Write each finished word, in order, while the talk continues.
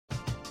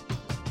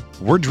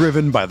We're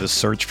driven by the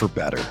search for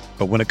better.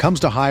 But when it comes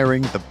to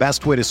hiring, the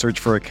best way to search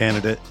for a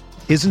candidate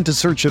isn't to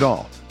search at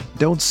all.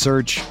 Don't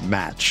search,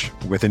 match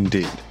with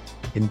Indeed.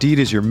 Indeed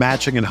is your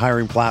matching and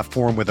hiring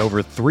platform with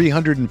over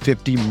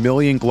 350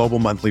 million global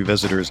monthly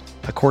visitors,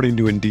 according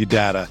to Indeed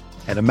data,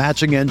 and a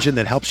matching engine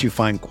that helps you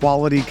find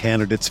quality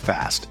candidates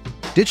fast.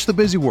 Ditch the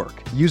busy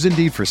work. Use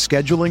Indeed for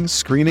scheduling,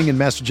 screening, and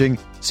messaging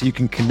so you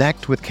can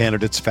connect with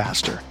candidates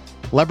faster.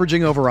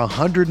 Leveraging over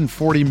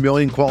 140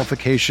 million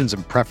qualifications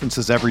and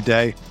preferences every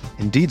day,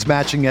 Indeed's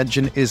matching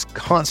engine is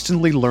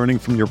constantly learning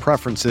from your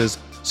preferences,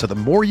 so the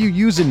more you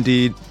use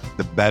Indeed,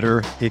 the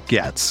better it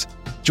gets.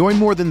 Join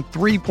more than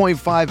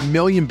 3.5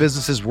 million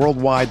businesses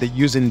worldwide that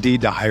use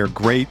Indeed to hire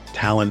great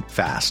talent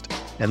fast.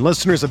 And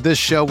listeners of this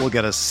show will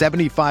get a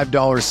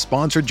 $75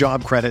 sponsored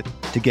job credit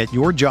to get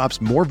your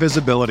jobs more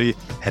visibility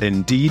at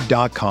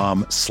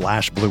Indeed.com/Blue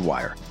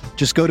Wire.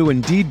 Just go to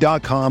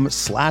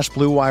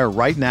Indeed.com/Blue Wire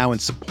right now and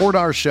support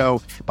our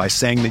show by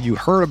saying that you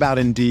heard about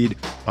Indeed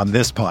on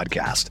this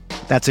podcast.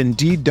 That's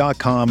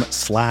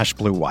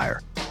Indeed.com/Blue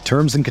Wire.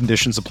 Terms and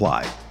conditions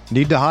apply.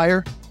 Need to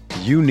hire?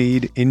 You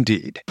need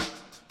Indeed.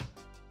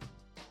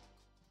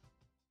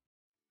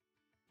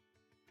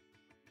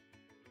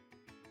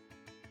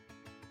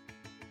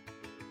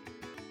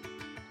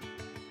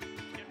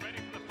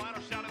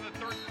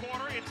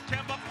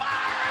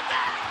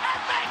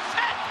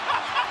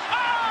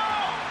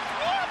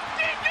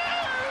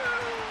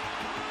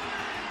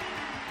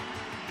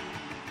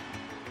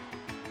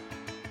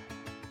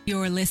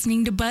 You're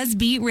listening to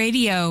Buzzbeat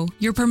Radio,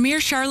 your premier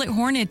Charlotte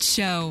Hornets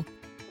show.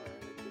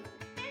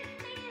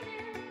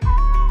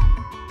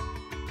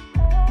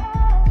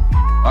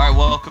 All right,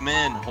 welcome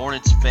in,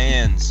 Hornets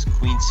fans,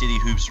 Queen City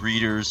Hoops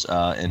readers,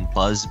 and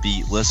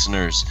Buzzbeat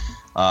listeners.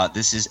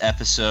 This is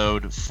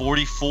episode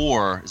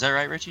 44. Is that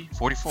right, Richie?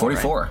 44.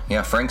 44. Right?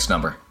 Yeah, Frank's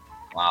number.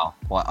 Wow.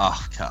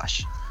 Oh,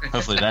 gosh.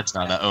 Hopefully that's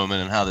not an omen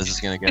in how this is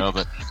going to go.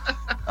 But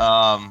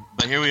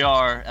here we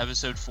are,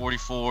 episode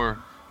 44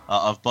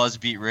 of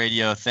Buzzbeat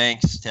Radio.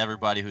 Thanks to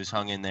everybody who's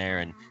hung in there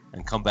and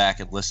come back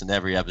and listened to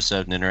every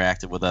episode and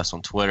interacted with us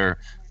on Twitter.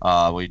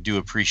 We do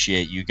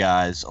appreciate you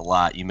guys a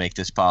lot. You make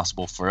this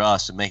possible for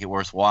us and make it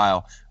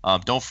worthwhile.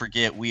 Don't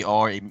forget, we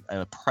are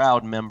a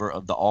proud member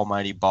of the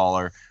Almighty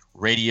Baller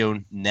Radio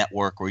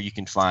Network, where you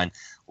can find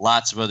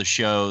lots of other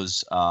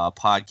shows,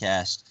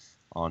 podcasts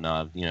on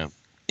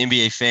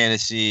NBA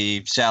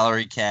fantasy,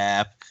 salary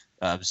cap,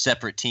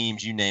 separate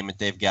teams, you name it,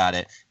 they've got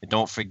it. And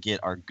don't forget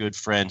our good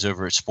friends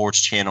over at Sports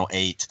Channel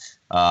 8,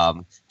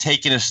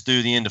 taking us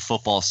through the end of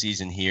football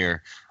season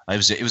here.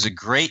 It was a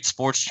great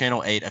Sports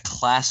Channel 8, a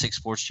classic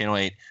Sports Channel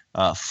 8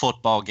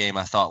 football game,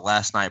 I thought,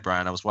 last night,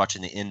 Brian. I was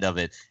watching the end of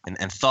it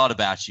and thought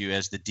about you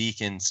as the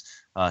Deacons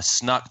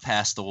snuck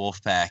past the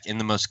Wolfpack in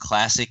the most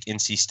classic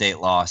NC State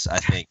loss, I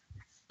think,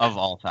 of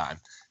all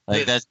time.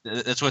 Like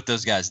that's what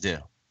those guys do.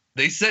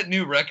 They set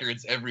new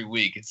records every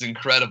week. It's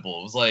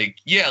incredible. It was like,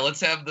 yeah,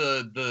 let's have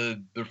the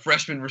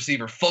freshman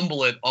receiver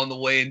fumble it on the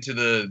way into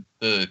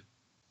the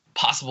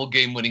possible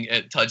game-winning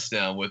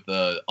touchdown with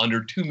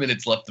under 2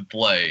 minutes left to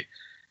play.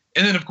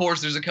 And then, of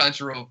course, there's a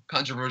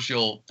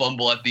controversial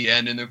fumble at the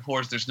end. And, of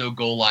course, there's no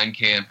goal line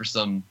cam for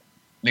some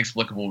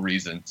inexplicable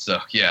reason. So,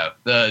 yeah,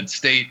 the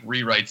state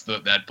rewrites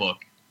that book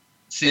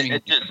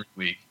seemingly every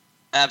week.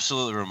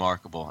 Absolutely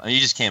remarkable. I mean,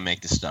 you just can't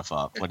make this stuff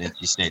up, what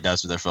NC State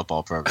does with their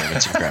football program.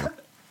 It's incredible.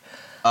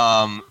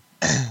 All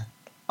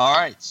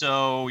right,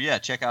 so yeah,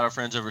 check out our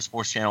friends over at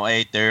Sports Channel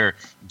 8. They're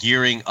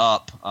gearing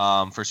up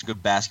for some good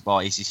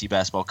ACC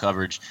basketball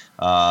coverage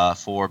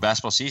for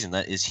basketball season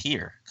that is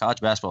here. College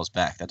basketball is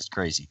back. That is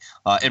crazy.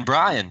 And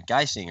Brian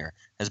Geisinger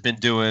has been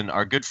doing,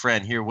 our good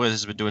friend here with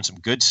us, has been doing some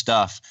good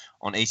stuff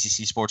on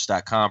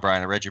ACCsports.com.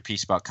 Brian, I read your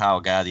piece about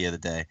Kyle Guy the other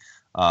day,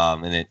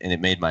 and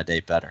it made my day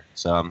better.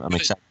 So I'm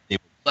excited.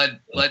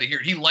 Glad to hear.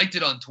 He liked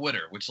it on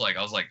Twitter, which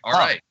I was like, all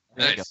right.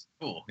 Nice.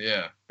 Cool.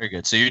 Yeah. Very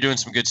good. So you're doing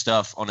some good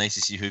stuff on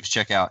ACC Hoops.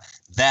 Check out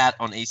that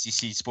on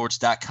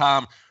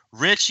ACCsports.com.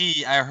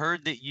 Richie, I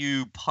heard that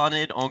you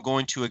punted on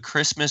going to a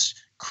Christmas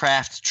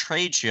craft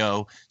trade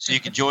show so you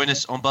could join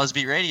us on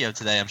Buzzbeat Radio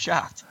today. I'm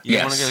shocked. You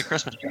didn't want to go to the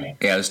Christmas tree.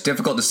 Yeah, it was a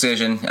difficult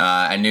decision.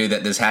 I knew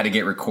that this had to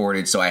get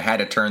recorded, so I had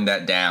to turn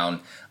that down.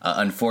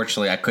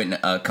 Unfortunately, I couldn't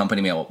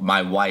accompany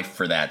my wife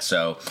for that.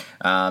 So,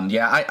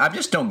 I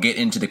just don't get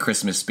into the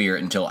Christmas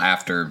spirit until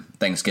after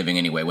Thanksgiving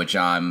anyway, which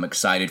I'm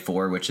excited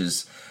for, which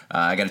is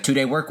I got a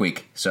 2-day work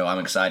week. So I'm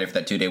excited for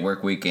that 2-day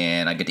work week,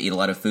 and I get to eat a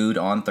lot of food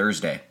on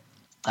Thursday.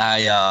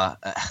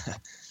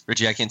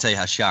 Richie, I can't tell you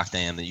how shocked I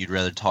am that you'd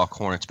rather talk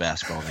Hornets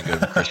basketball than go to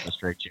the Christmas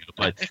trade show.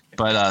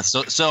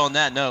 So on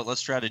that note,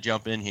 let's try to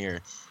jump in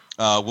here.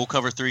 We'll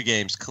cover 3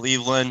 games.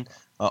 Cleveland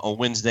on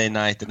Wednesday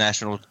night, the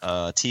national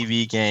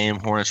TV game.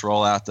 Hornets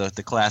roll out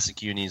the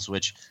classic unis,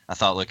 which I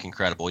thought looked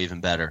incredible, even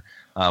better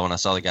when I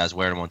saw the guys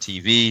wearing them on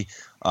TV.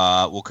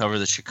 We'll cover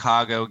the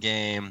Chicago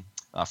game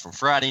from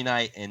Friday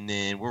night, and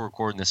then we're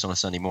recording this on a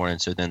Sunday morning,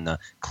 so then the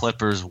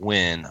Clippers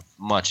win,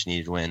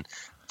 much-needed win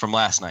from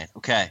last night.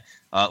 Okay,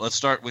 let's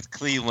start with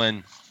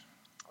Cleveland.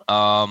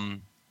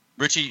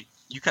 Richie,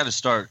 you kind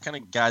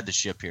of guide the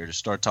ship here to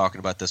start talking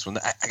about this one.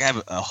 I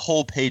have a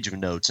whole page of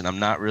notes, and I'm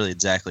not really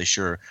exactly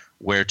sure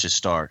where to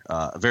start.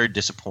 A very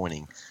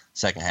disappointing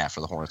second half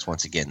for the Hornets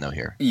once again, though,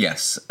 here.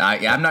 Yes.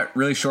 I'm not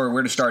really sure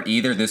where to start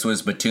either. This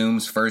was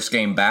Batum's first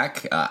game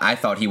back. I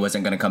thought he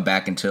wasn't going to come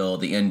back until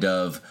the end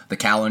of the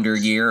calendar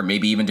year, or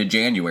maybe even to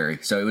January.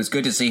 So it was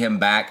good to see him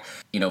back.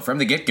 From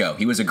the get-go,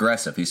 he was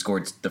aggressive. He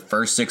scored the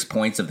first 6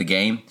 points of the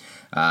game.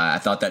 I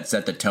thought that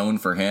set the tone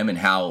for him and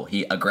how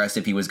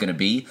aggressive he was going to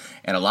be.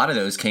 And a lot of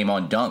those came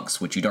on dunks,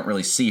 which you don't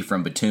really see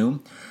from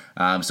Batum.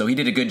 So he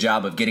did a good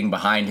job of getting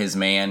behind his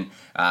man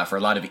for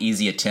a lot of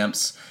easy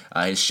attempts.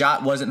 His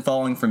shot wasn't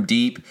falling from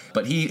deep,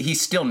 but he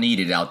still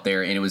needed out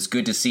there, and it was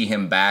good to see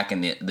him back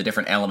and the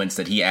different elements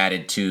that he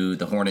added to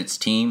the Hornets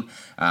team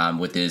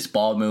with his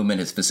ball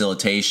movement, his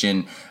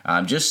facilitation,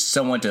 just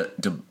someone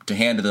to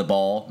handle the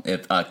ball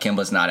if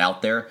Kemba's not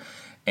out there.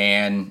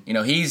 And,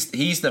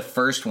 he's the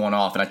first one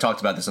off, and I talked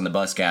about this on the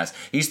Buzzcast.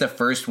 He's the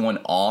first one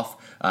off,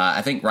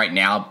 I think right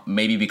now,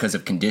 maybe because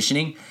of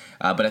conditioning.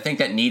 But I think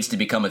that needs to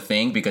become a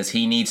thing because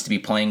he needs to be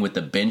playing with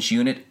the bench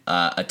unit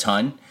a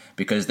ton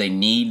because they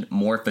need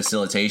more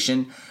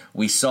facilitation.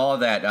 We saw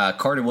that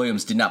Carter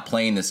Williams did not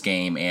play in this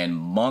game, and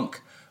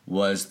Monk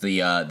was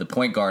the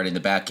point guard in the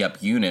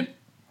backup unit.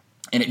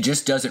 And it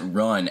just doesn't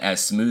run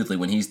as smoothly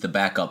when he's the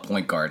backup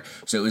point guard.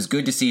 So it was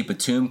good to see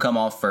Batum come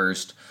off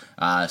first.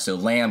 So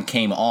Lamb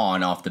came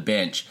on off the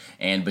bench,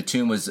 and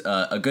Batum was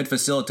a good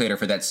facilitator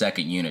for that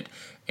second unit.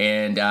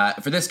 And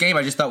for this game,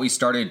 I just thought we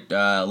started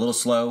a little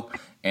slow,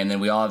 and then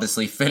we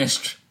obviously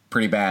finished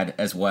pretty bad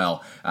as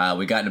well.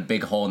 We got in a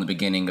big hole in the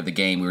beginning of the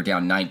game. We were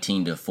down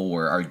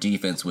 19-4. Our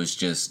defense was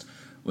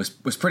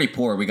pretty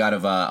poor. We got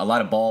a lot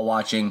of ball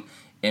watching.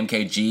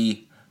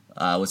 MKG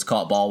was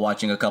caught ball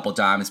watching a couple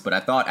times, but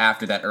I thought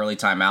after that early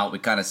timeout, we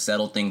kind of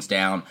settled things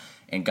down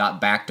and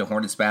got back to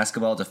Hornets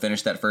basketball to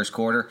finish that first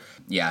quarter.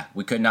 Yeah,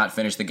 we could not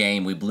finish the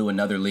game. We blew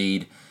another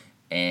lead,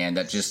 and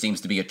that just seems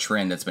to be a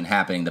trend that's been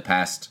happening the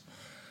past,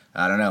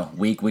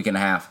 week and a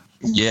half.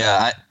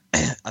 Yeah,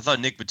 I thought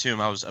Nick Batum,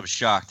 I was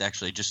shocked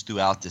actually just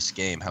throughout this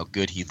game how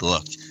good he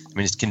looked. I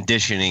mean, his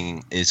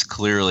conditioning is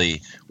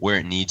clearly where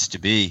it needs to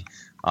be.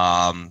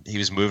 He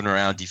was moving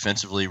around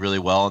defensively really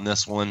well in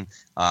this one.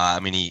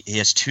 He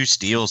has 2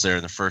 steals there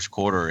in the first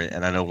quarter,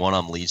 and I know one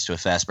of them leads to a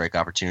fast break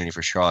opportunity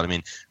for Charlotte. I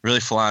mean, really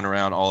flying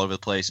around all over the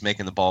place,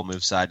 making the ball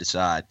move side to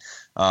side.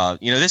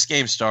 This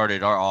game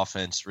started, our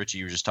offense, Richie,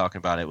 you were just talking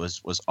about it,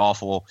 was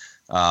awful.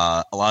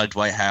 A lot of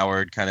Dwight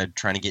Howard kind of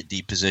trying to get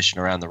deep position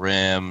around the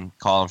rim,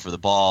 calling for the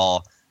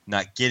ball,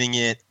 not getting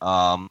it.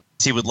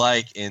 He would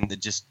like, and it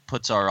just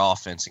puts our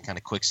offense in kind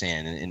of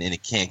quicksand, and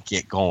it can't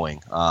get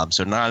going.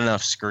 So not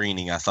enough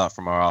screening, I thought,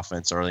 from our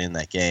offense early in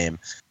that game.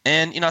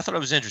 And I thought it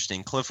was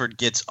interesting. Clifford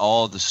gets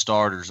all the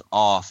starters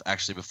off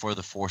actually before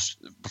the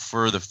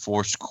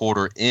fourth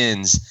quarter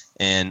ends,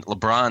 and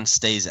LeBron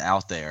stays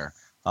out there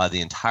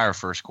the entire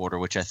first quarter,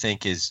 which I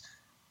think is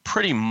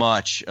pretty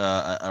much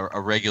a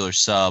regular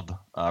sub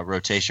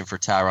rotation for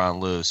Tyronn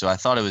Lue. So I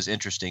thought it was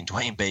interesting.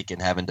 Dwayne Bacon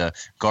having to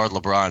guard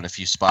LeBron in a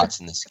few spots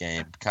in this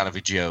game. Kind of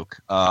a joke.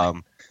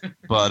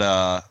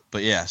 But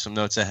yeah, some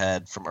notes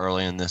ahead from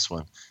early in this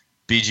one.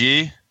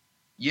 BG?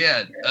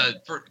 Yeah,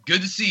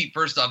 good to see.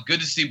 First off,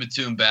 good to see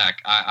Batum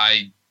back.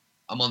 I'm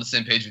on the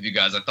same page with you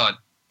guys. I thought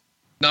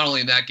not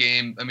only in that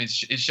game, I mean,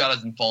 his shot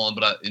hasn't fallen,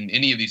 but in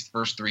any of these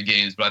first 3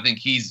 games. But I think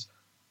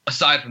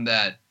aside from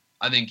that,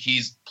 I think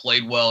he's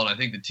played well, and I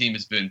think the team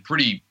has been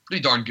pretty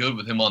darn good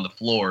with him on the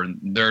floor. And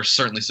there are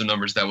certainly some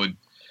numbers that would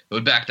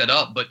back that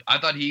up. But I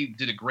thought he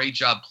did a great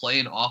job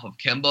playing off of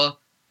Kemba.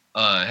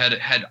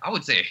 Had I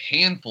would say a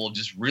handful of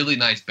just really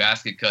nice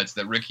basket cuts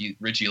that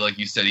Richie, like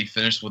you said, he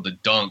finished with a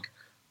dunk,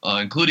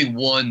 including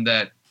one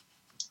that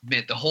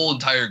meant the whole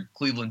entire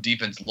Cleveland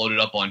defense loaded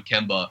up on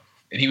Kemba,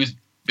 and he was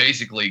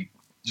basically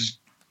just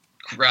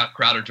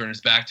Crowder turned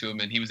his back to him,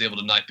 and he was able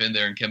to knife in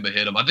there, and Kemba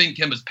hit him. I think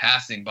Kemba's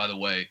passing, by the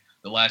way,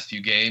 the last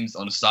few games,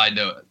 on a side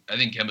note, I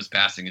think Kemba's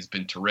passing has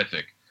been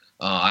terrific.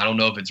 I don't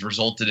know if it's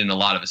resulted in a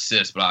lot of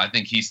assists, but I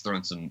think he's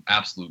thrown some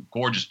absolute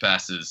gorgeous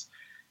passes.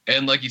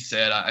 And like you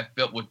said, I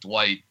felt with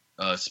Dwight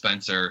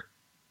Spencer,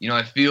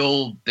 I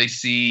feel they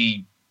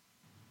see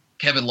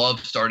Kevin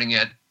Love starting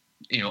at,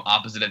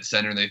 opposite at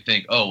center, and they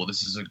think, oh, well,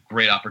 this is a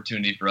great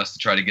opportunity for us to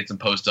try to get some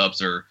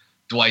post-ups, or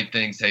Dwight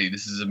thinks, hey,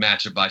 this is a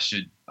matchup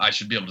I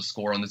should be able to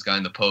score on this guy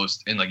in the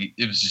post. And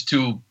it was just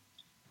too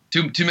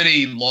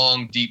many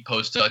long, deep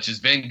post touches.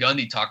 Van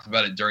Gundy talked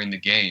about it during the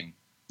game.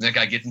 And that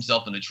guy gets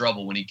himself into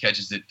trouble when he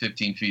catches it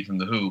 15 feet from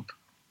the hoop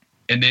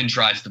and then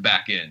tries to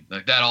back in.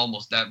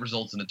 That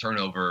results in a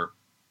turnover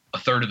a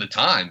third of the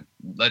time.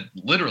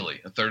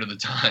 Literally a third of the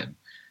time.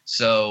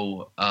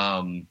 So,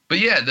 but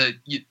yeah,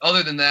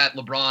 other than that,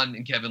 LeBron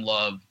and Kevin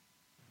Love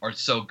are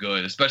so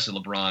good, especially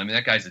LeBron. I mean,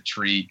 that guy's a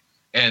treat.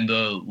 And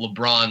the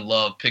LeBron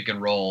Love pick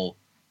and roll,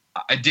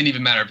 it didn't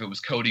even matter if it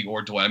was Cody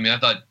or Dwight. I mean, I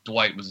thought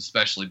Dwight was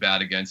especially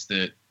bad against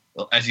it,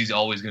 as he's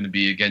always going to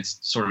be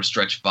against sort of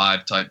stretch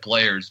 5 type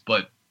players.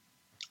 But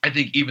I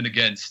think even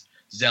against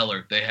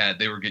Zeller,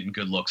 they were getting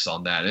good looks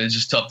on that, and it's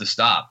just tough to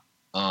stop.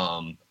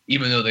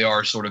 even though they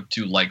are sort of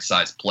two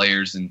like-sized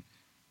players. And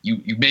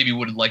you maybe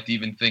would like to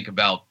even think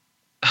about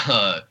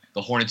the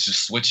Hornets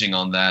just switching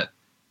on that,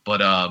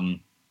 but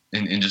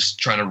and just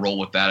trying to roll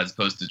with that as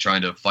opposed to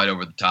trying to fight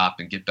over the top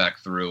and get back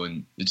through.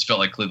 And it just felt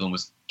like Cleveland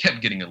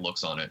kept getting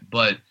looks on it.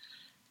 But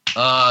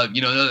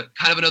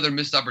kind of another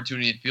missed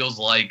opportunity. It feels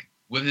like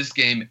with this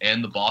game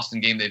and the Boston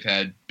game, they've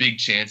had big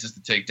chances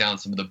to take down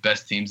some of the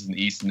best teams in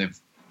the East, and they've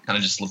kind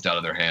of just slipped out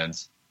of their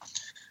hands.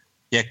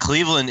 Yeah,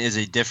 Cleveland is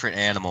a different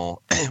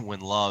animal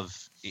when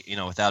Love,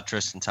 without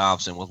Tristan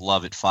Thompson, with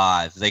Love at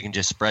 5. They can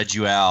just spread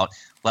you out,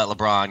 let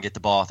LeBron get the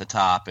ball at the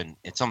top, and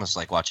it's almost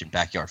like watching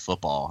backyard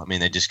football. I mean,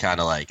 they just kind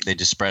of they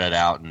just spread it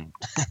out and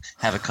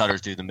have a cutter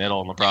through the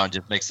middle, and LeBron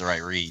just makes the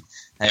right read.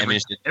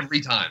 Every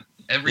time.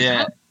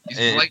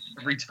 He's right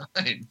every time.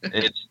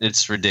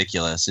 It's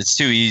ridiculous. It's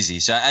too easy.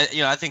 So,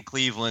 I think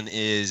Cleveland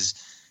is,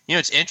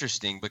 it's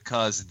interesting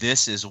because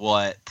this is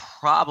what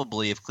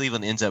probably, if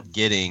Cleveland ends up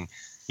getting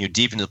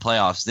deep into the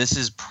playoffs, this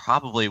is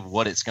probably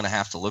what it's going to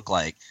have to look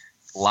like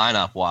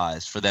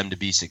lineup-wise for them to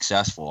be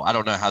successful. I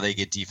don't know how they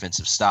get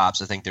defensive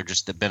stops. I think they're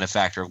just the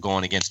benefactor of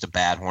going against a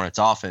bad Hornets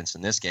offense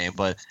in this game.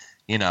 But,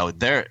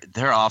 their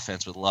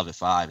offense with Love at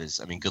 5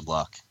 is, good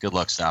luck. Good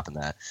luck stopping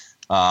that.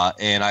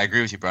 And I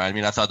agree with you, Brian.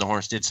 I thought the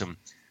Hornets did some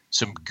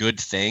good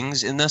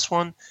things in this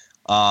one.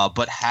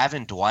 But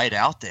having Dwight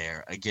out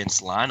there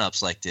against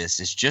lineups like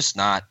this is just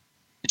not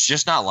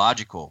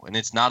logical, and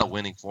it's not a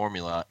winning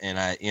formula. And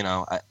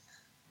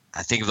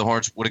I think if the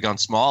Hornets would have gone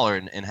smaller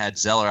and had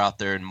Zeller out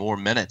there in more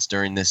minutes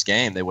during this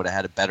game, they would have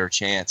had a better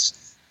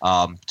chance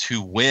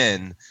to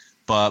win.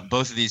 But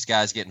both of these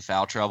guys get in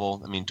foul trouble.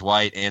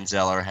 Dwight and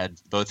Zeller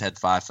both had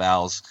 5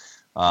 fouls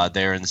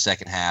there in the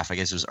second half. I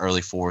guess it was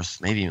early fourth,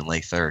 maybe even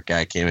late third.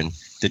 Guy came and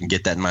didn't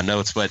get that in my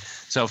notes. But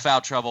so foul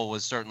trouble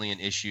was certainly an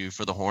issue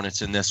for the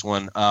Hornets in this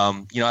one.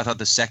 I thought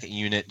the second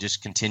unit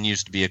just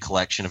continues to be a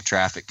collection of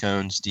traffic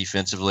cones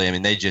defensively.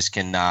 They just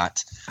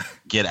cannot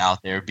get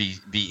out there, be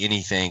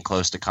anything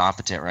close to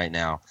competent right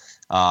now.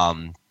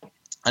 I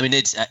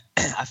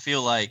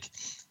feel like,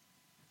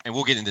 and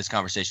we'll get into this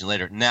conversation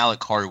later, now that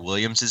Carter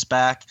Williams is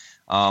back,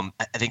 I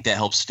think that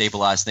helps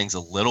stabilize things a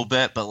little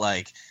bit. But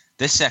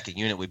this second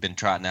unit we've been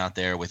trotting out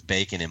there with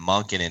Bacon and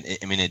Monken,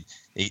 and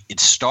it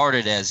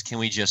started as, can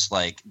we just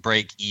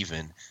break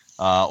even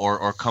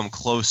or come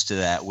close to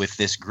that with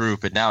this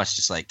group, and now it's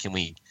just can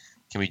we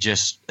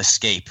just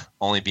escape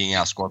only being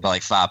outscored by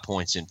 5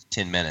 points in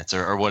 10 minutes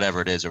or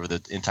whatever it is over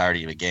the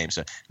entirety of a game.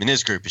 So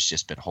this group has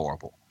just been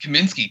horrible.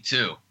 Kaminsky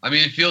too.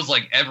 It feels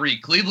like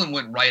Cleveland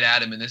went right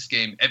at him in this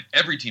game.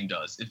 Every team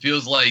does. It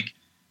feels like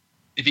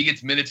if he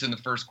gets minutes in the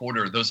first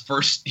quarter, those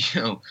first,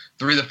 3 of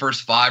the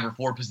first 5 or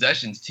 4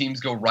 possessions, teams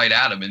go right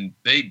at him. And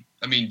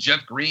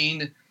Jeff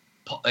Green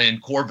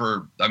and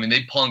Korver,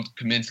 they punked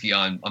Kaminsky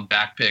on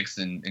back picks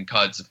and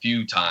cuts a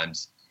few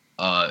times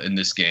in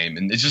this game.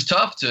 And it's just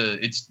tough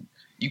it's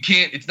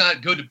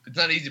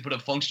not easy to put a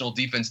functional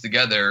defense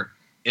together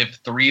if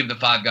 3 of the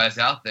 5 guys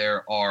out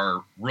there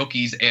are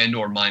rookies and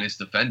or minus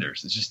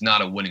defenders. It's just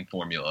not a winning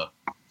formula.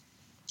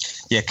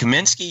 Yeah,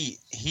 Kaminsky,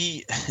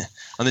 he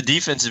on the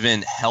defensive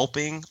end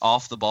helping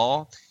off the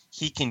ball,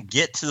 he can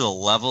get to the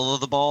level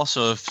of the ball.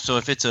 So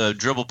if it's a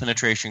dribble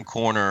penetration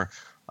corner,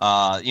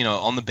 on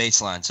the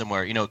baseline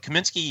somewhere,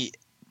 Kaminsky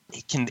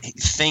can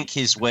think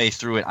his way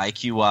through it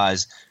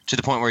IQ-wise to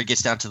the point where he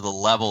gets down to the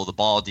level of the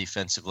ball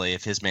defensively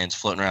if his man's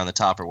floating around the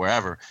top or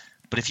wherever.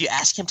 But if you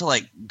ask him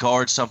to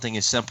guard something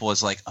as simple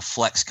as a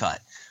flex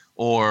cut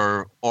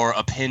or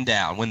a pin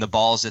down when the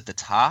ball's at the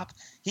top,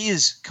 he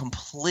is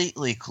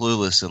completely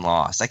clueless and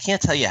lost. I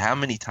can't tell you how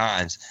many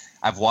times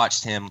I've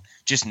watched him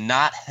just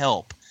not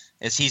help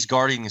as he's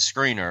guarding the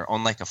screener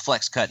on a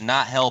flex cut,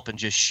 not help and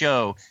just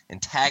show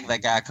and tag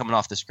that guy coming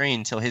off the screen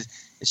until it's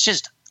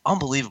just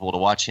unbelievable to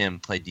watch him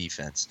play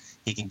defense.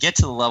 He can get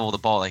to the level of the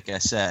ball, like I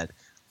said,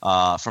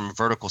 from a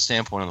vertical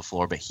standpoint on the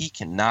floor, but he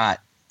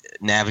cannot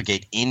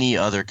navigate any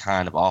other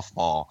kind of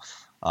off-ball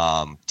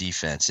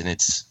defense, and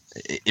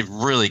it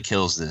really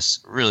kills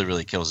this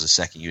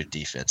second unit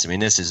defense.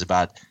 This is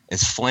about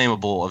as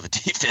flammable of a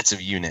defensive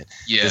unit,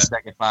 the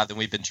second 5 that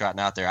we've been trotting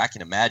out there. I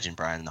can imagine,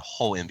 Brian, in the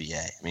whole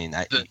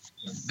NBA.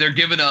 They're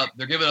giving up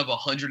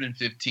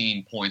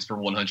 115 points per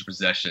 100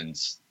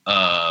 possessions.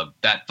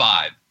 That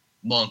 5,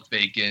 Monk,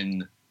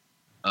 Bacon,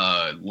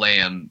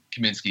 Lamb,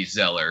 Kaminsky,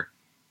 Zeller,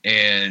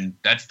 and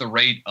that's the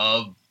rate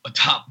of a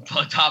top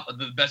of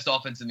the best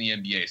offense in the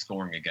NBA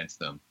scoring against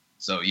them.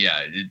 So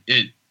yeah,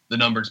 the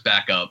numbers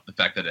back up the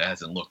fact that it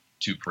hasn't looked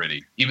too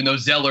pretty. Even though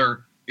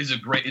Zeller is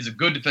a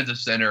good defensive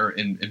center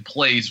and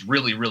plays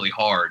really, really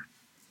hard,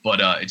 but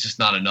it's just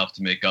not enough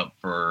to make up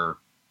for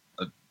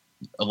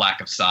a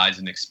lack of size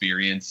and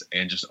experience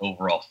and just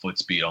overall foot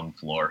speed on the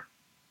floor.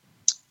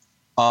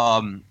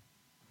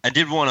 I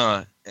did want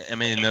to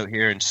made a note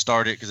here and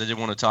start it because I did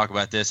want to talk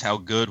about this, how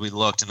good we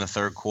looked in the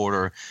third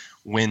quarter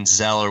when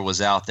Zeller was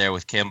out there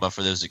with Kemba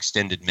for those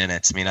extended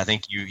minutes. I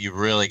think you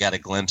really got a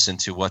glimpse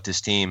into what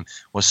this team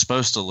was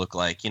supposed to look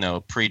like,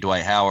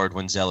 pre-Dwight Howard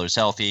when Zeller's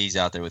healthy. He's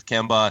out there with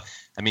Kemba.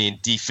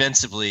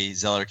 Defensively,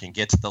 Zeller can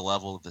get to the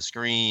level of the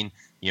screen,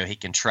 He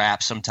can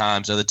trap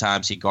sometimes. Other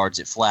times he guards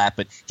it flat.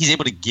 But he's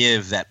able to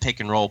give that pick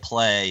and roll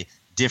play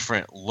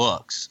different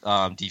looks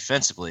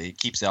defensively. It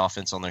keeps the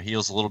offense on their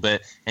heels a little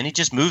bit, and he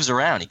just moves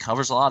around. He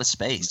covers a lot of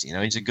space.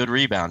 He's a good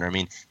rebounder. I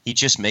mean, he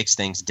just makes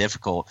things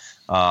difficult,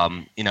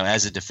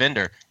 as a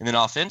defender. And then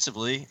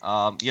offensively,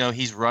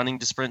 he's running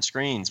to sprint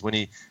screens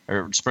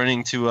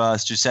sprinting to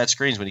set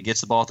screens. When he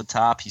gets the ball at the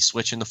top, he's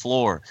switching the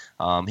floor.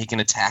 He can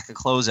attack a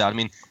closeout. I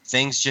mean,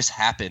 things just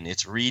happen.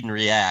 It's read and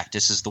react.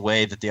 This is the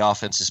way that the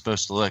offense is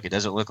supposed to look. It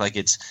doesn't look like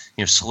it's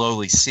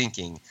slowly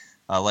sinking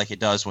like it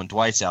does when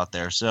Dwight's out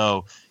there.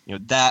 So,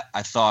 that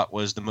I thought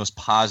was the most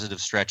positive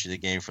stretch of the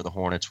game for the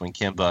Hornets when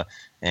Kemba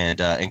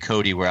and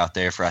Cody were out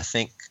there for, I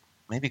think,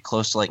 maybe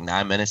close to like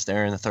 9 minutes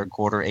there in the third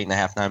quarter,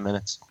 8.5, 9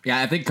 minutes. Yeah,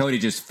 I think Cody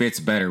just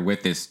fits better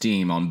with this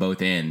team on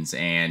both ends.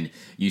 And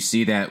you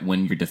see that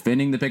when you're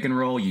defending the pick and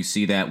roll. You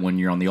see that when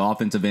you're on the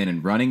offensive end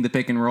and running the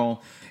pick and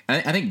roll.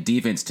 I think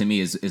defense, to me,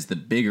 is the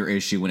bigger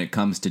issue when it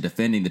comes to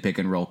defending the pick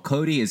and roll.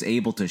 Cody is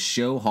able to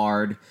show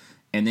hard,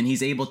 and then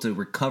he's able to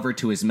recover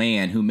to his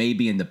man who may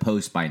be in the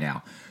post by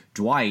now.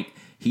 Dwight,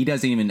 he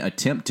doesn't even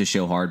attempt to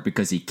show hard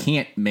because he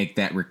can't make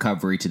that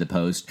recovery to the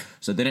post.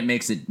 So then it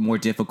makes it more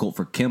difficult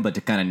for Kemba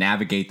to kind of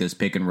navigate those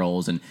pick and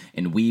rolls and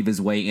weave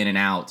his way in and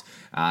out.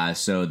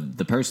 So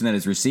the person that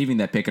is receiving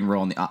that pick and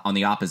roll on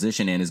the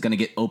opposition end is going to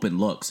get open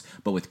looks.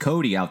 But with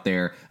Cody out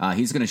there,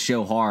 he's going to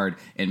show hard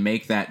and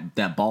make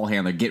that ball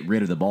handler get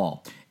rid of the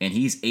ball. And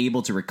he's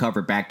able to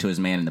recover back to his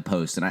man in the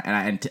post. And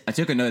I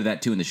took a note of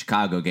that, too, in the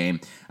Chicago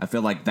game. I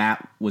feel like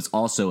that was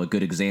also a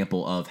good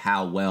example of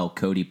how well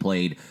Cody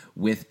played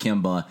with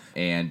Kemba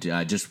and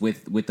just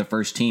with the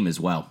first team as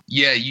well.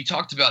 Yeah, you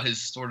talked about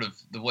his sort of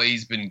the way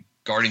he's been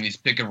guarding these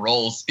pick and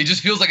rolls. It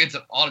just feels like it's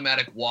an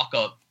automatic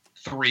walk-up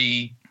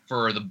three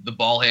for the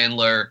ball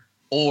handler,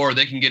 or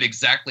they can get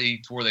exactly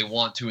to where they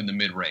want to in the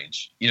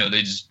mid-range.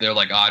 They're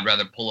like, I'd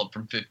rather pull up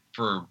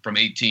from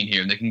 18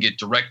 here, and they can get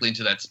directly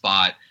into that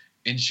spot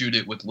and shoot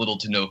it with little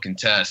to no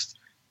contest.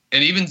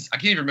 And even, I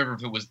can't even remember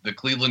if it was the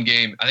Cleveland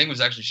game. I think it was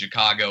actually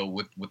Chicago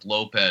with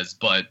Lopez,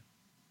 but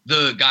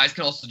the guys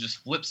can also just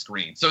flip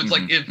screen. So it's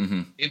like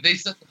if they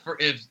set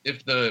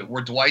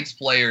where Dwight's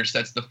player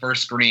sets the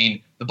first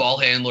screen, the ball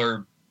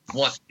handler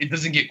it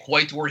doesn't get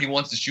quite to where he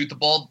wants to shoot the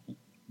ball.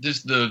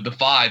 Just the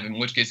five, in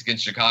which case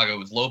against Chicago, it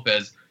was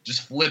Lopez,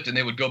 just flipped and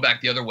they would go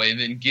back the other way and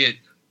then get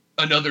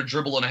another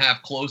dribble and a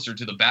half closer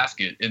to the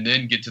basket and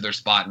then get to their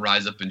spot and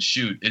rise up and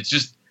shoot.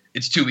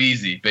 It's too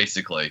easy,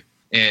 basically.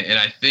 And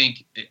I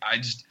think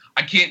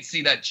I can't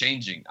see that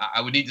changing.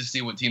 I would need to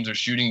see what teams are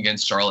shooting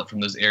against Charlotte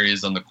from those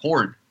areas on the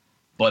court.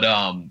 But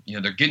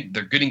they're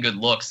getting good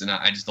looks, and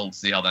I just don't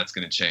see how that's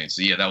going to change.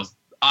 So yeah, that was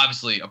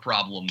obviously a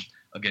problem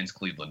against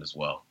Cleveland as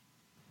well.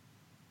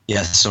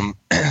 Yeah, some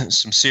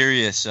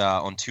serious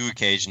on two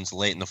occasions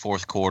late in the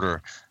fourth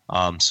quarter,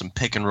 some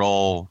pick and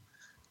roll,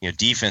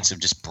 defensive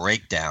just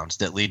breakdowns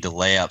that lead to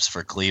layups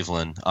for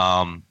Cleveland.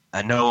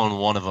 I know on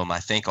one of them, I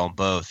think on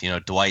both,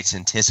 Dwight's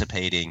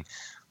anticipating,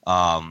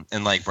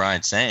 and like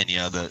Brian's saying,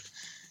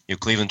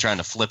 Cleveland trying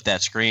to flip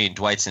that screen.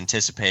 Dwight's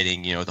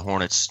anticipating, the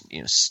Hornets,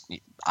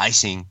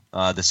 icing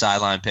the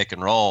sideline pick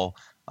and roll.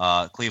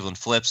 Cleveland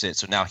flips it,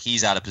 so now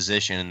he's out of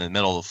position and the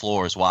middle of the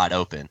floor is wide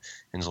open.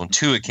 And on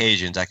two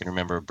occasions, I can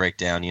remember a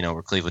breakdown,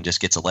 where Cleveland just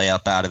gets a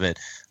layup out of it.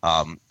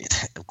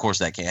 Of course,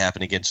 that can't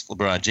happen against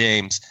LeBron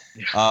James.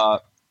 Yeah.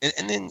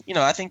 And then,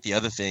 I think the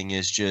other thing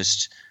is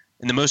just,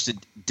 and the most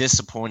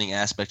disappointing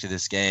aspect of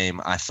this game,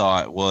 I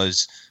thought,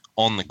 was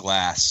on the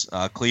glass.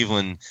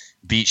 Cleveland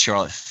beat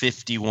Charlotte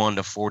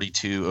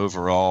 51-42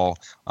 overall,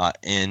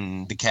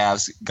 and the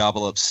Cavs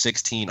gobble up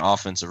 16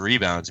 offensive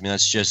rebounds. I mean,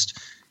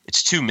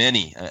 it's too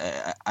many.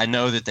 I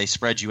know that they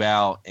spread you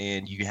out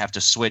and you have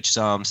to switch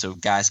some so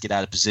guys get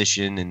out of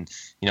position and,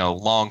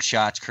 long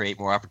shots create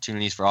more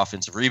opportunities for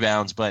offensive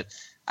rebounds. But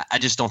I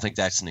just don't think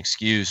that's an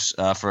excuse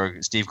for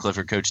a Steve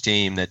Clifford coach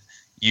team that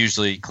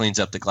usually cleans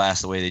up the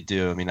glass the way they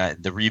do. I mean,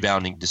 the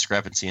rebounding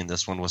discrepancy in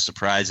this one was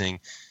surprising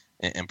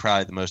and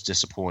probably the most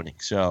disappointing.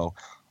 So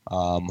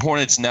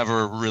Hornets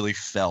never really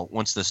felt,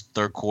 once this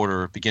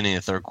beginning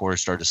of the third quarter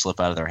started to slip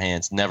out of their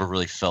hands, never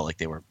really felt like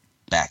they were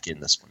back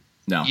in this one.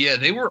 No. Yeah,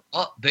 they were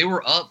up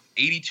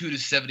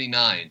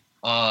 82-79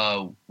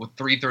 with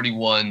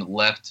 3:31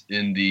 left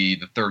in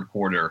the third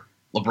quarter.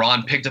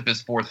 LeBron picked up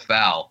his fourth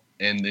foul,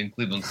 and then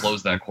Cleveland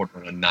closed that quarter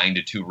on a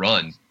 9-2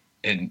 run.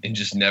 And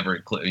just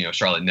never,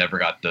 Charlotte never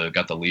got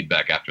the lead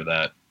back after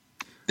that.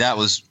 That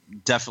was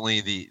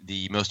definitely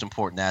the most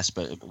important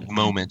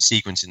moment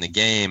sequence in the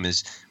game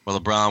is where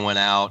LeBron went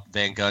out.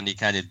 Van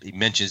Gundy he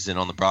mentions it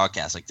on the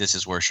broadcast, like this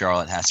is where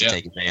Charlotte has to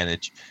take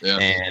advantage,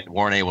 and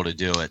weren't able to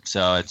do it.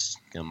 So it's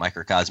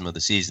microcosm of the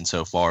season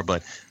so far.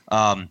 But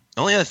the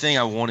only other thing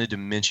I wanted to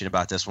mention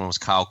about this one was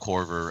Kyle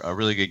Korver, a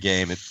really good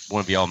game. One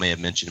of y'all may have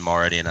mentioned him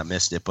already, and I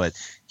missed it, but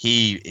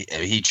he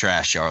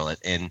trashed Charlotte,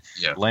 and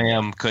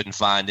Lamb couldn't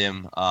find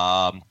him,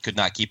 could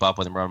not keep up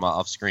with him running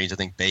off screens. I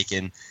think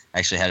Bacon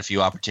actually had a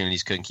few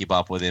opportunities, couldn't keep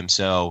up with him.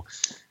 So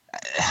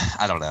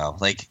I don't know.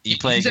 Like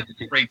he's had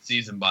a great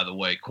season, by the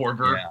way.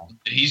 Korver,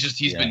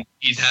 he's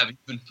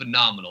been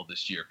phenomenal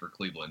this year for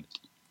Cleveland.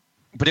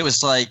 but it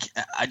was like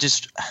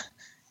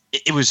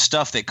it was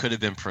stuff that could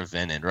have been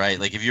prevented, right?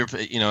 Like if you're,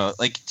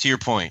 like to your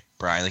point,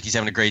 Brian, like he's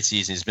having a great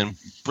season. He's been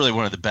really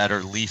one of the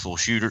better lethal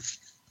shooters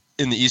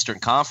in the Eastern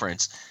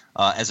Conference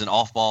as an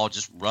off-ball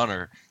just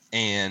runner,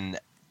 and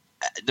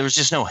there was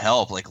just no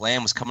help. Like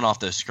Lamb was coming off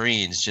those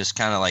screens just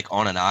kind of like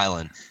on an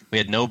island. We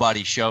had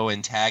nobody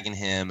showing, tagging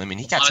him. I mean,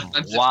 he got some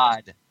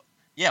wide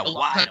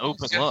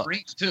open look.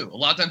 Green too. A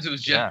lot of times it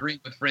was Jeff Green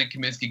with Frank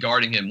Kaminsky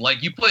guarding him.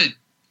 Like you put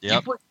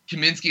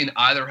Kaminsky in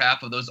either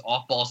half of those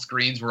off-ball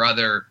screens where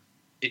either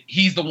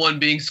he's the one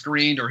being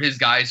screened or his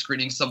guy is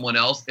screening someone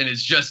else, and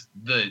it's just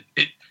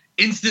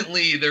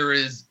instantly there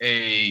is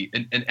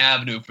an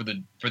avenue for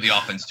the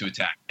offense to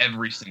attack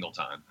every single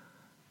time.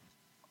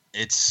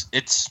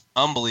 It's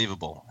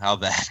unbelievable how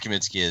bad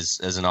Kaminsky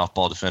is as an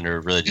off-ball defender,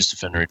 really just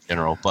defender in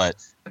general.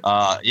 But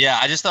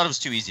I just thought it was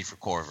too easy for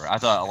Korver. I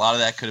thought a lot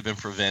of that could have been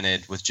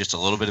prevented with just a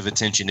little bit of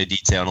attention to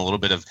detail and a little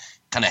bit of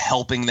kind of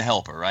helping the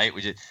helper, right?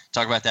 We just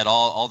talk about that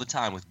all the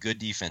time with good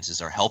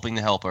defenses, are helping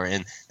the helper,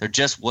 and there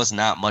just was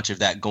not much of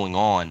that going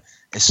on,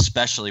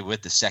 especially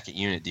with the second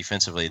unit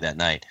defensively that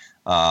night.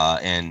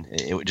 And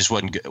it just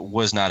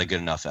was not a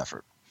good enough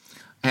effort.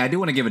 Hey, I do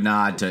want to give a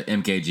nod to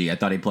MKG. I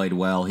thought he played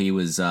well. He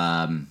was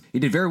he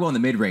did very well in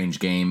the mid-range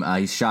game.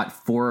 He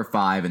shot 4 or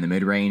 5 in the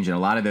mid-range, and a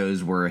lot of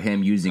those were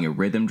him using a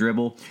rhythm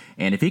dribble.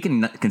 And if he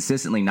can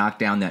consistently knock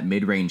down that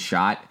mid-range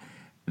shot,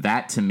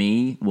 that to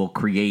me will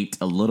create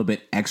a little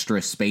bit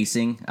extra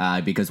spacing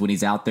because when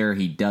he's out there,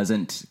 he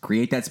doesn't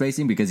create that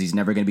spacing because he's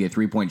never going to be a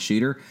three-point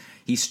shooter.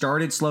 He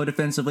started slow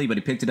defensively, but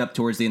he picked it up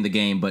towards the end of the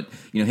game. But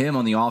him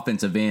on the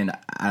offensive end,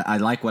 I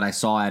like what I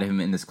saw out of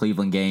him in this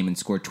Cleveland game, and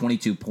scored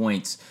 22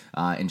 points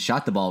and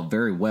shot the ball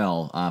very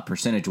well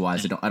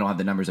percentage-wise. I don't have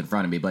the numbers in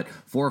front of me, but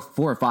 4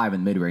 or 5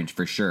 in mid-range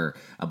for sure.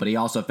 But he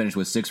also finished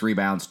with 6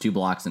 rebounds, 2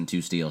 blocks, and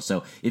 2 steals.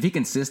 So if he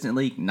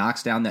consistently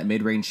knocks down that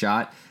mid-range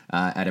shot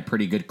at a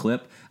pretty good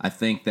clip, I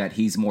think that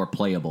he's more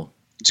playable.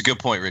 It's a good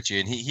point, Richie,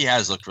 and he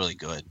has looked really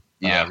good.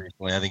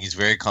 Recently. I think he's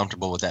very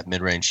comfortable with that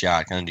mid-range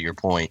shot, kind of to your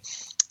point.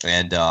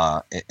 And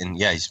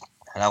he's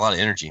had a lot of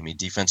energy. I mean,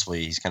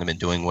 defensively, he's kind of been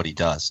doing what he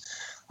does.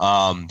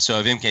 So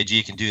if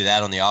MKG can do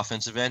that on the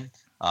offensive end,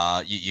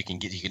 you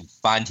can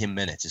find him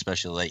minutes,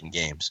 especially late in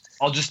games.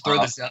 I'll just throw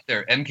this out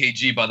there.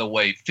 MKG, by the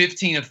way,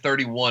 15 of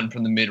 31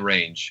 from the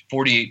mid-range,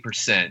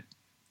 48%,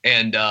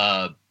 and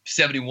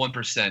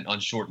 71% on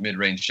short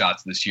mid-range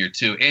shots this year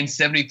too, and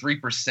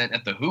 73%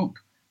 at the hoop.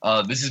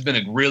 This has been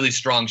a really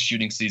strong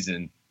shooting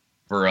season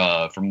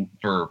for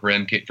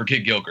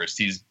Kid Gilchrist.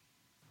 He's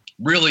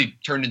really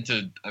turned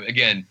into,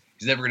 again,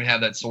 he's never going to have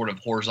that sort of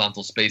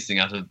horizontal spacing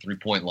out to the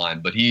three-point line,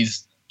 but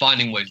he's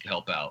finding ways to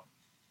help out.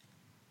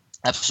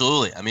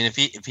 Absolutely. I mean, if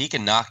he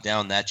can knock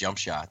down that jump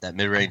shot, that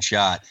mid-range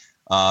shot,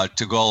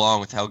 to go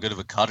along with how good of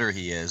a cutter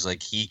he is,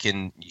 like you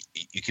can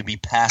be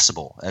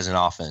passable as an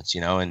offense,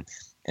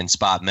 and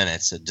spot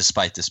minutes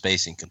despite the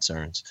spacing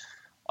concerns.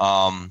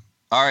 All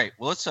right,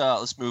 well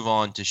let's move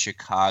on to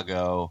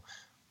Chicago.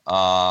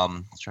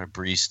 Let's try to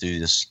breeze through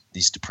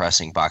these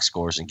depressing box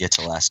scores and get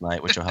to last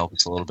night, which will help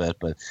us a little bit.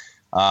 But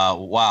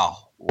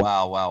wow,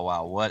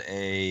 what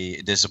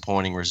a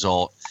disappointing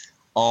result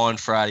on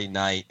Friday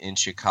night in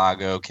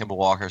Chicago. Kemba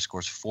Walker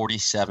scores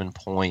 47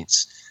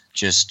 points,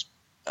 just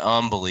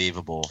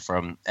unbelievable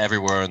from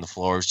everywhere on the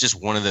floor. It was just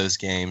one of those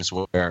games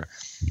where,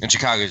 and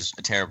Chicago's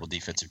a terrible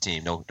defensive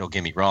team. Don't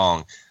get me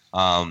wrong.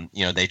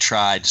 They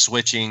tried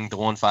switching the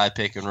 1-5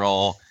 pick and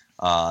roll.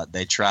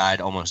 They tried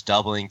almost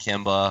doubling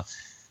Kemba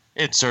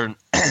in certain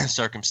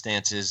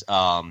circumstances,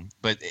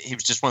 but he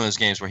was just one of those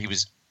games where he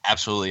was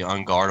absolutely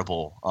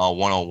unguardable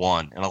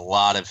one-on-one, and a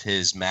lot of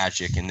his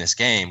magic in this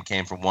game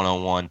came from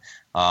one-on-one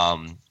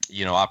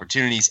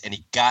opportunities, and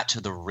he got to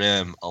the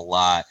rim a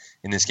lot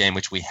in this game,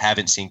 which we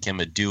haven't seen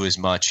Kemba do as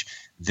much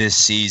this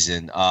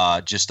season.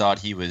 Just thought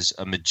he was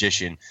a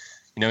magician,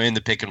 in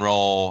the pick and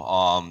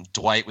roll.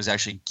 Dwight was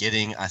actually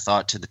getting, I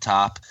thought, to the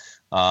top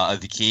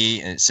of the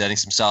key and setting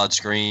some solid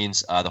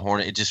screens. The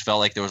Hornet, it just felt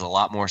like there was a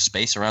lot more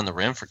space around the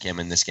rim for Kemba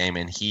in this game,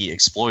 and he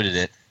exploited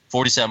it.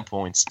 47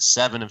 points,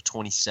 7 of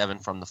 27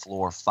 from the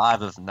floor,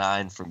 5 of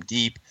 9 from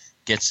deep,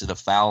 gets to the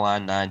foul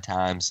line 9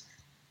 times,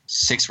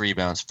 6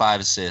 rebounds, 5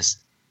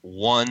 assists,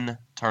 1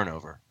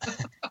 turnover.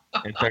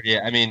 And 30,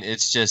 I mean,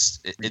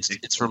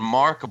 it's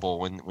remarkable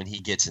when he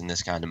gets in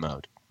this kind of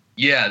mode.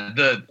 Yeah,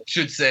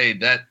 should say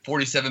that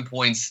 47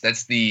 points,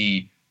 that's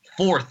the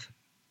fifth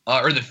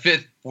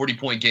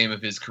 40-point game of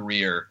his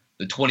career,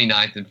 the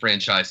 29th in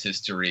franchise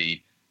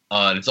history.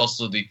 And it's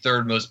also the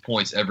 3rd most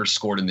points ever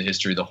scored in the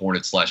history of the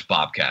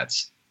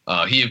Hornets/Bobcats.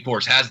 He, of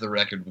course, has the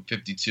record with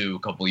 52 a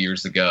couple of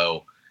years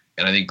ago.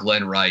 And I think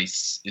Glenn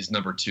Rice is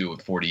number 2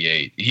 with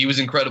 48. He was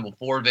incredible,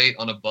 4 of 8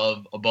 on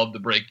above the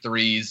break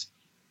threes.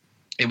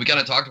 And we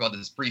kind of talked about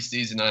this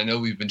preseason, and I know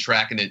we've been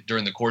tracking it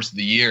during the course of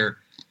the year.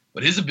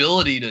 But his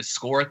ability to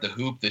score at the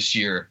hoop this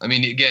year, I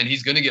mean, again,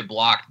 he's going to get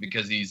blocked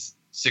because he's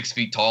 6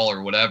 feet tall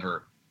or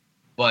whatever.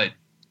 But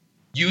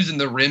using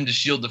the rim to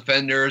shield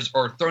defenders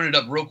or throwing it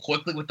up real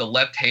quickly with the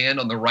left hand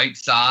on the right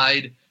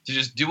side to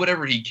just do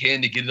whatever he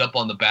can to get it up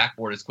on the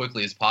backboard as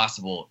quickly as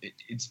possible.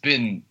 It's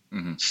been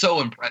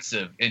so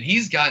impressive. And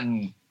he's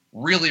gotten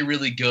really,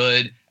 really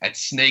good at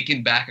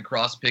snaking back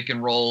across pick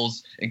and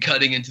rolls and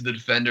cutting into the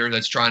defender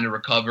that's trying to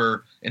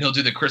recover. And he'll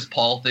do the Chris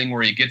Paul thing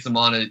where he gets him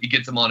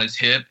on his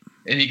hip,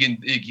 and he can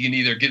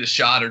either get a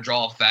shot or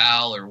draw a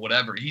foul or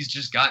whatever. He's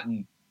just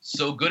gotten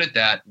so good at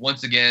that.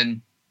 Once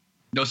again,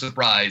 no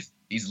surprise,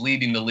 he's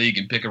leading the league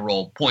in pick and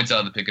roll, points out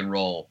of the pick and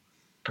roll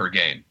per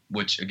game,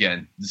 which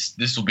again,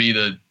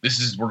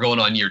 we're going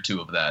on year 2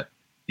 of that.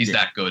 He's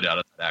that good out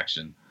of that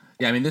action.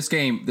 Yeah, I mean, this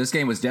game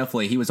was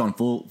definitely, he was on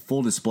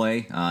full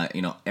display.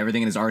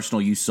 Everything in his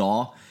arsenal you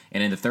saw.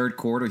 And in the third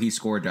quarter, he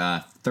scored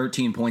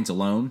 13 points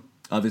alone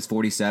of his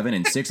 47,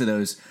 and six of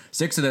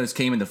those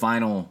came in the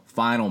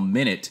final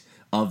minute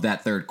of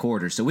that third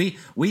quarter. So we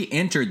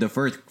entered the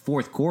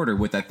fourth quarter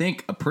with, I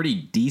think, a pretty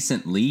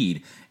decent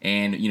lead.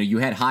 And, you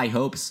had high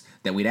hopes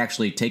that we'd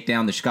actually take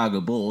down the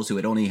Chicago Bulls, who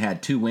had only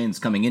had 2 wins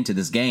coming into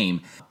this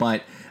game.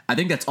 But I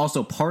think that's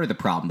also part of the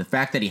problem. The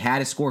fact that he had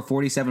to score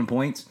 47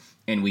 points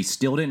and we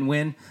still didn't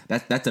win,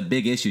 that's a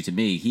big issue to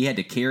me. He had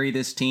to carry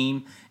this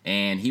team,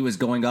 and he was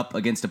going up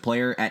against a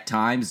player at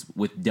times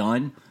with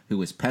Dunn, who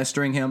was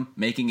pestering him,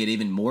 making it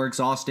even more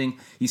exhausting.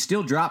 He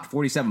still dropped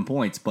 47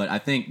 points, but I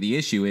think the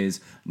issue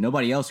is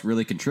nobody else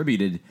really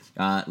contributed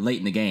late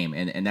in the game,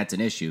 and that's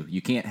an issue.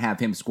 You can't have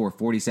him score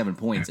 47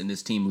 points and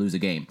this team lose a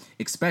game,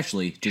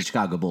 especially to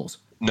Chicago Bulls.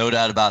 No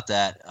doubt about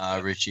that,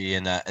 Richie,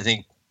 and I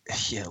think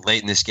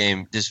late in this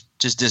game, just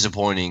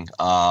disappointing.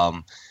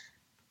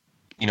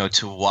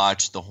 To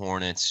watch the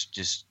Hornets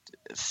just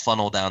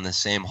funnel down the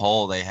same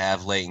hole they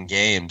have late in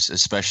games,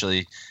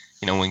 especially,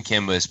 when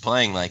Kemba is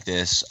playing like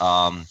this.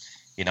 And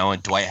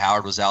Dwight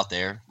Howard was out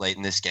there late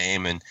in this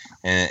game,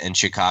 and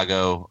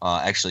Chicago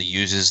actually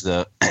uses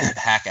the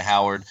hack of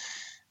Howard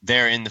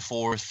there in the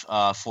fourth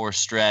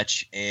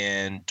stretch,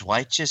 and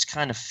Dwight just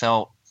kind of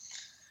felt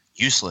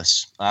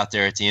useless out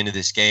there at the end of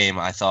this game.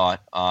 I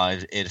thought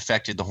it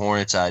affected the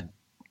Hornets. I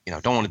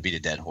don't want to beat a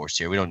dead horse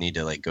here. We don't need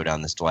to go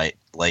down this Dwight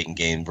late in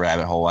game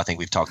rabbit hole. I think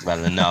we've talked about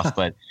it enough,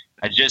 but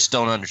I just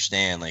don't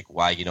understand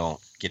why you don't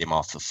get him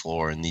off the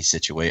floor in these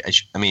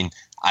situations. I mean,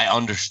 I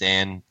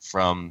understand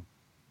from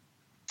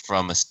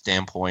a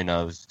standpoint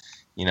of,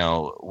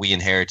 we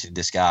inherited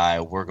this guy.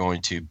 We're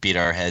going to beat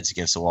our heads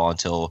against the wall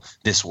until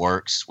this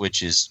works,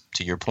 which is,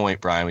 to your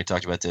point, Brian, we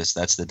talked about this.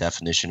 That's the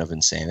definition of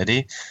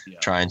insanity,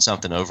 trying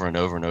something over and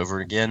over and over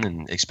again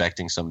and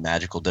expecting some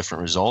magical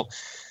different result.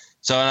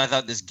 So, and I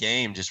thought this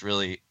game just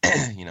really,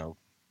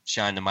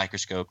 shined the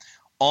microscope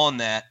on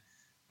that.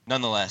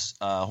 Nonetheless,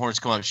 Hornets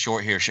come up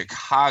short here.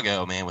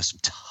 Chicago, man, with some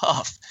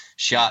tough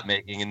shot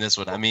making in this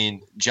one. I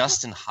mean,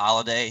 Justin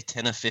Holiday,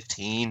 10 of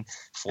 15,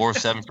 4 of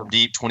 7 from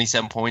deep,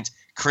 27 points.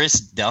 Chris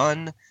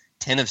Dunn,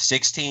 10 of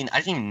 16. I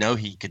didn't even know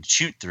he could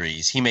shoot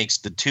threes. He makes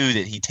the 2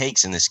 that he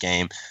takes in this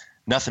game.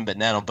 Nothing but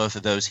net on both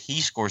of those.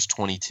 He scores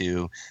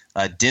 22.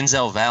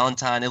 Denzel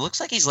Valentine, it looks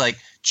like he's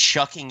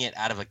chucking it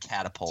out of a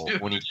catapult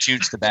when he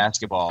shoots the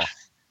basketball.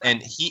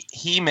 And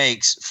he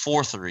makes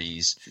 4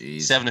 threes,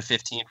 7 of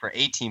 15 for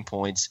 18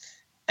 points.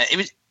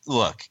 It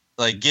was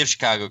give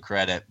Chicago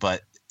credit,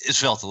 but it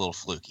felt a little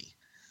fluky.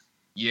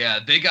 Yeah,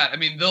 they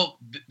don't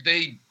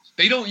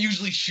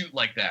usually shoot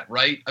like that,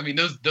 right? I mean,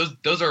 those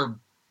are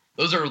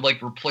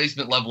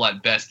replacement level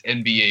at best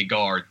NBA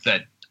guards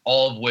that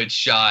all of which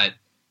shot,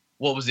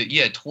 what was it?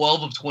 Yeah,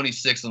 12 of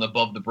 26 on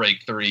above the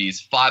break threes,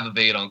 5 of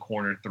 8 on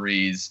corner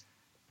threes.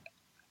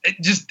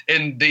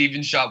 And they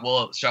even shot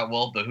well at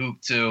the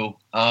hoop too.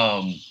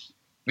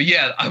 But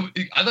yeah,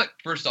 I thought,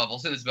 first off, I'll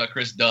say this about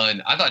Chris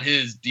Dunn. I thought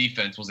his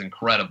defense was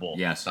incredible.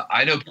 Yes,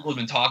 I know people have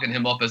been talking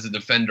him up as a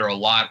defender a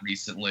lot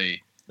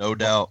recently. No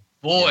doubt.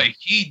 Boy,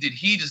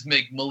 he just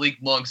make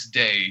Malik Monk's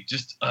day.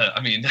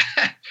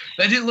 That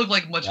didn't look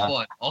like much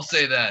fun. I'll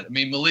say that. I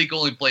mean, Malik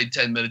only played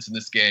 10 minutes in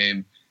this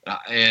game,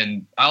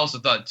 and I also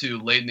thought too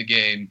late in the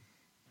game,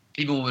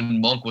 even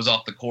when Monk was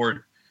off the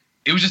court,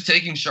 it was just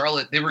taking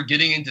Charlotte. They were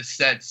getting into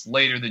sets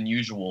later than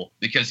usual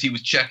because he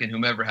was checking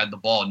whomever had the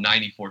ball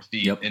 94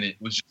 feet. Yep. And it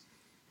was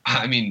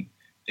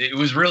it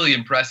was really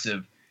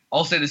impressive.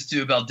 I'll say this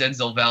too about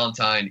Denzel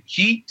Valentine.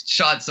 He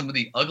shot some of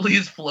the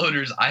ugliest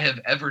floaters I have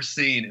ever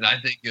seen. And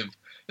I think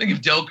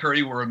if Del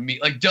Curry were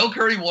Del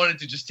Curry wanted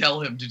to just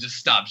tell him to just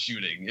stop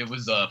shooting. It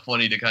was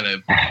funny to kind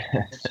of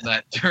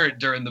that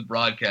during the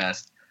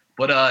broadcast.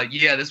 But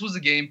this was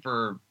a game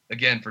for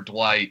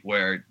Dwight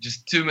where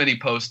just too many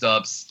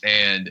post-ups,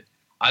 and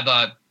I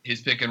thought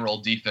his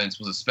pick-and-roll defense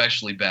was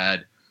especially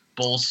bad.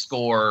 Bulls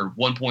score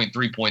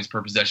 1.3 points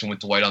per possession with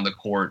Dwight on the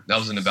court. That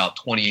was in about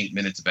 28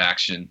 minutes of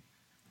action.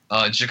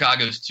 And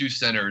Chicago's 2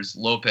 centers,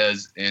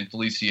 Lopez and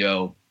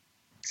Felicio,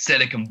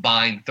 set a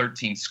combined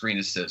 13 screen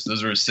assists.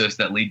 Those are assists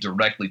that lead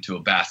directly to a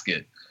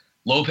basket.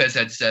 Lopez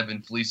had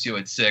 7, Felicio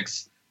had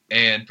 6.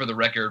 And for the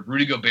record,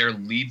 Rudy Gobert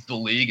leads the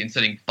league in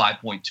setting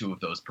 5.2 of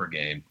those per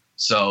game.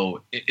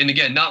 So, and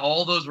again, not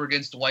all of those were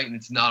against Dwight, and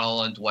it's not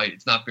all on Dwight.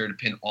 It's not fair to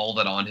pin all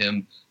that on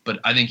him,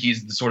 but I think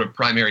he's the sort of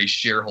primary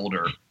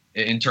shareholder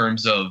in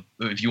terms of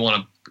if you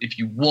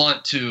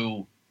want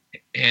to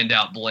hand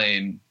out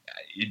blame,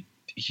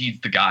 he's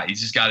the guy.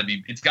 He's just got to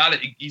be. He's got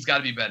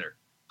to be better.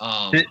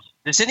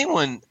 Does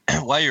anyone,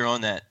 while you're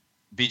on that,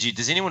 BG,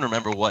 does anyone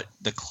remember what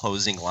the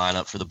closing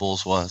lineup for the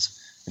Bulls was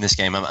in this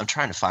game? I'm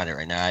trying to find it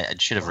right now. I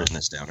should have written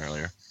this down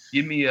earlier.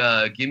 Give me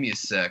a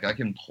sec. I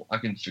can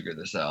figure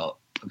this out.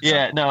 Okay.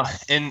 Yeah, no,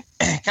 and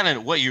kind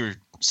of what you were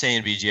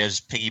saying, BG, I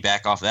just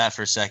piggyback off that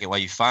for a second. While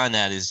you find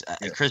that is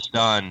Chris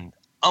Dunn,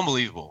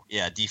 unbelievable.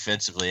 Yeah,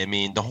 defensively. I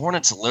mean, the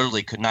Hornets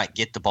literally could not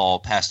get the ball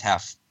past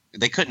half.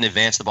 They couldn't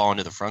advance the ball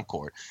into the front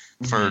court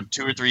for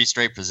 2 or 3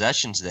 straight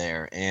possessions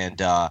there.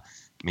 And, I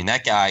mean,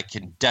 that guy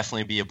can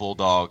definitely be a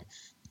Bulldog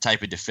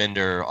type of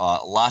defender.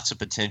 Lots of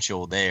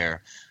potential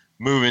there.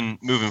 Moving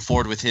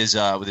forward with his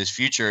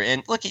future.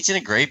 And look, he's in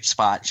a great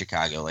spot in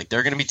Chicago. Like,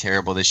 they're going to be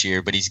terrible this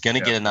year, but he's going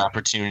to get an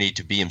opportunity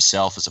to be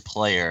himself as a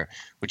player,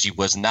 which he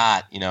was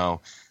not,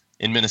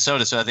 in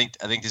Minnesota. So I think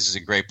this is a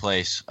great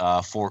place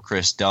for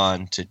Chris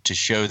Dunn to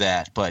show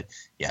that. But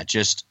yeah,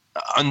 just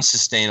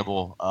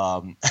unsustainable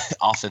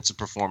offensive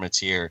performance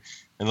here,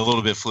 and a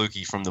little bit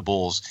fluky from the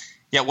Bulls.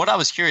 Yeah, what I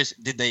was curious,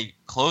 did they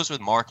close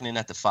with Markkanen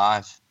at the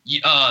 5?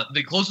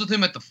 They closed with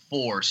him at the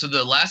 4. So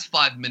the last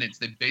 5 minutes,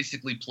 they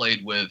basically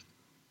played with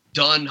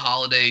Dunn,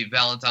 Holiday,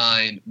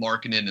 Valentine,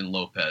 Markkanen, and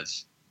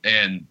Lopez.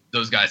 And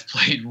those guys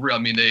played – I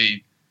mean,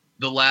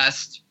 the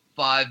last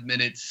 5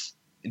 minutes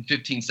and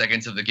 15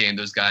 seconds of the game,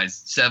 those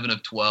guys, 7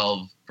 of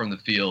 12 from the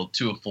field,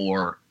 2 of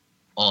 4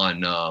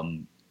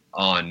 on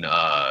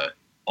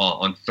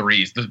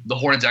threes. The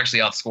Hornets actually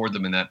outscored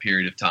them in that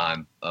period of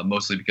time,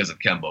 mostly because of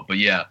Kemba. But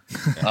yeah,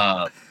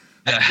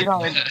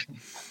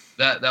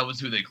 that was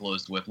who they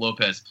closed with.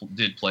 Lopez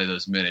did play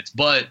those minutes,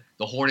 but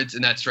the Hornets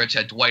in that stretch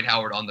had Dwight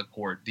Howard on the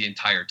court the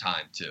entire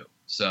time too.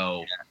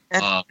 So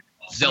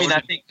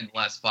Zeller in the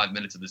last 5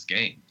 minutes of this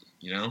game,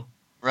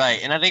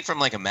 Right, and I think from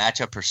like a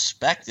matchup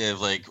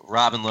perspective, like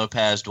Robin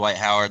Lopez, Dwight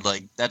Howard,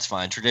 like that's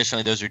fine.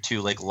 Traditionally, those are 2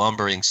 like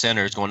lumbering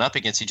centers going up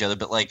against each other.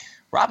 But like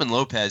Robin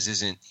Lopez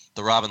isn't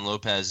the Robin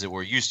Lopez that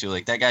we're used to.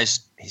 Like that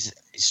guy's he's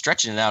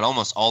stretching it out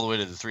almost all the way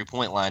to the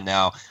 3-point line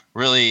now,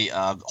 really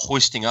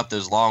hoisting up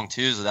those long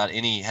 2s without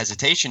any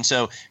hesitation.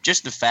 So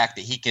just the fact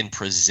that he can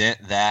present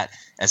that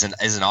as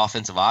an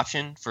offensive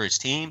option for his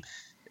team,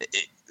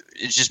 it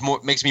just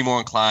makes me more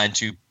inclined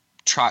to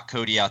trot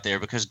Cody out there,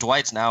 because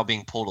Dwight's now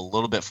being pulled a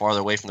little bit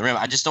farther away from the rim.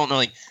 I just don't know,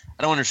 I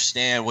don't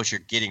understand what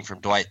you're getting from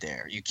Dwight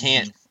there. You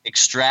can't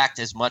extract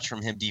as much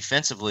from him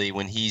defensively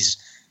when he's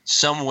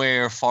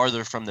somewhere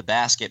farther from the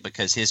basket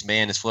because his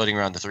man is floating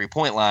around the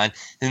 3-point line.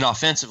 And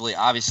offensively,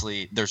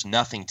 obviously, there's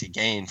nothing to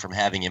gain from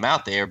having him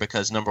out there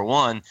because, number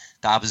one,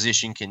 the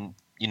opposition can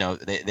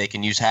they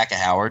can use Hackett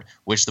Howard,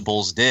 which the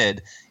Bulls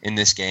did in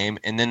this game.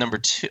 And then number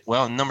two,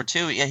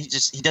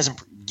 he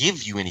doesn't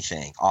give you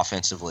anything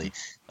offensively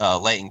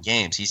late in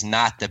games. He's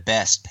not the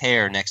best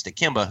pair next to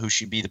Kemba, who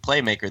should be the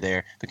playmaker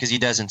there, because he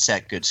doesn't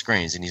set good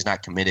screens and he's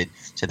not committed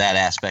to that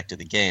aspect of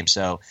the game.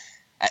 So,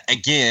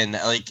 again,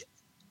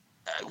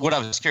 what I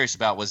was curious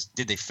about was,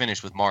 did they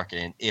finish with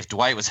Markkanen? If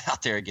Dwight was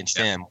out there against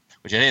him,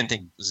 which I didn't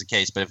think was the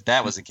case, but if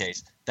that was the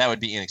case, that would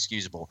be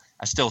inexcusable.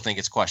 I still think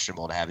it's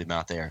questionable to have him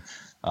out there,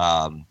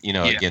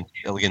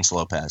 against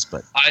Lopez.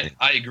 But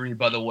I agree,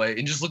 by the way.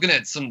 And just looking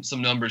at some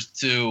numbers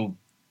too,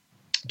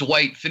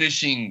 Dwight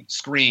finishing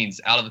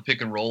screens out of the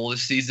pick and roll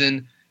this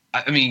season.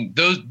 I mean,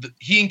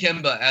 he and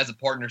Kemba as a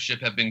partnership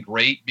have been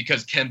great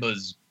because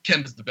Kemba's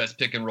the best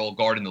pick and roll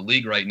guard in the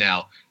league right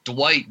now.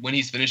 Dwight, when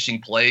he's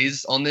finishing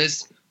plays on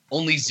this,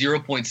 only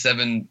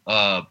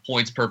 0.7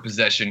 points per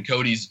possession.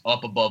 Cody's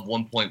up above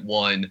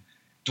 1.1.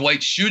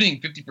 Dwight's shooting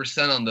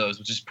 50% on those,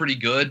 which is pretty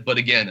good. But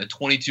again, a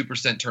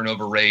 22%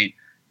 turnover rate,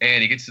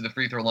 and he gets to the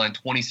free throw line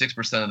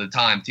 26% of the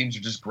time. Teams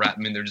are just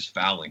grabbing him; they're just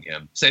fouling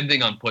him. Same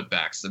thing on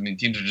putbacks. I mean,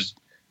 teams are just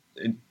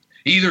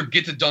either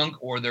get to dunk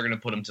or they're going to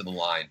put him to the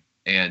line,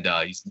 and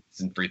he's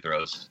in free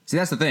throws. See,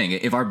 that's the thing.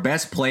 If our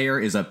best player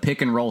is a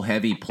pick and roll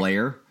heavy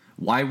player,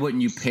 why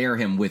wouldn't you pair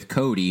him with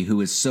Cody,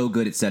 who is so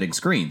good at setting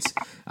screens?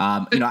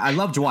 I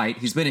love Dwight.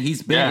 He's been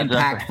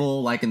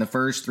impactful, like in the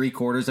first 3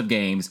 quarters of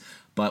games.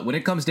 But when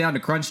it comes down to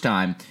crunch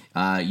time,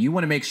 you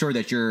want to make sure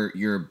that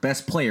your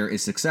best player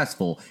is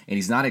successful and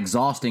he's not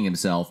exhausting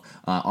himself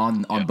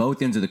on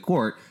both ends of the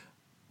court.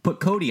 Put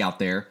Cody out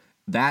there.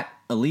 That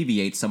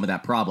alleviates some of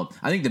that problem.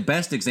 I think the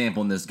best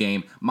example in this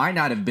game might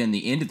not have been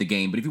the end of the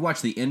game, but if you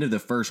watch the end of the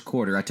first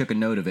quarter, I took a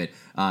note of it.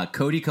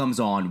 Cody comes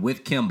on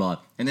with Kemba,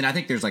 and then I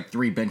think there's like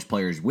 3 bench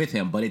players with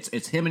him, but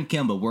it's him and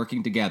Kemba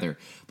working together.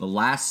 The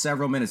last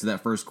several minutes of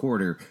that first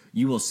quarter,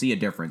 you will see a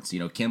difference.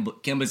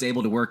 Kemba's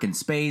able to work in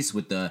space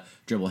with the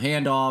dribble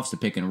handoffs, the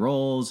pick and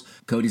rolls.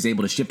 Cody's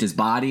able to shift his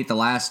body at the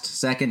last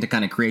second to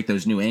kind of create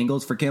those new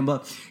angles for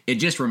Kemba. It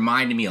just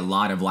reminded me a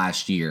lot of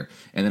last year.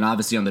 And then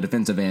obviously on the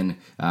defensive end,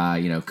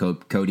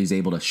 Cody's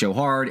able to show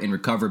hard and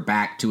recover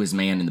back to his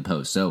man in the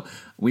post. So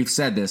we've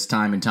said this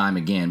time and time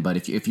again, but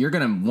if you're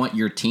going to want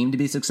your team to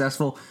be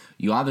successful,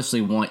 you obviously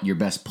want your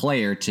best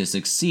player to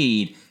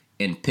succeed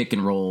in pick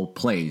and roll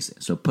plays.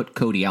 So put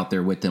Cody out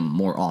there with them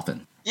more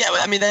often. Yeah,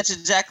 I mean, that's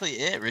exactly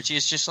it, Richie.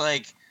 It's just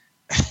like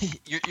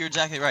you're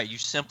exactly right. You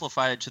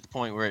simplified it to the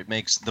point where it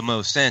makes the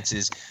most sense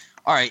is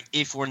all right,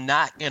 if we're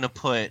not going to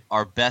put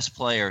our best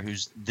player,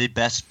 who's the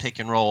best pick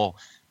and roll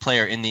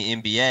player in the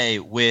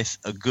NBA, with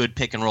a good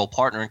pick and roll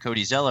partner in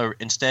Cody Zeller,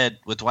 instead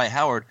with Dwight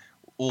Howard,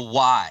 well,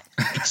 why?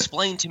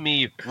 Explain to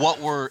me what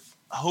we're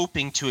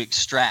hoping to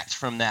extract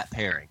from that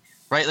pairing,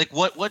 right? Like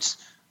what's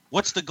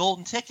the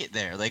golden ticket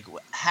there? Like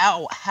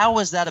how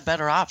is that a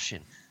better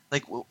option?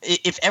 Like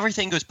if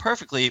everything goes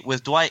perfectly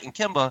with Dwight and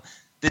Kemba,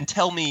 then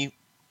tell me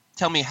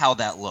how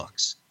that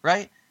looks,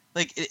 right?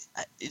 Like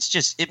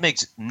it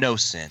makes no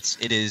sense.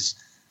 It is.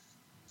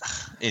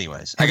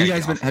 Anyways, have you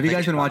guys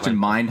been watching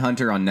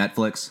Mindhunter on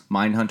Netflix?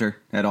 Mindhunter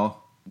at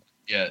all?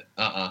 Yeah.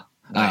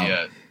 Not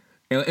yet.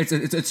 It's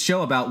a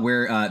show about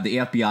where the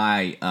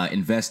FBI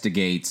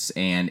investigates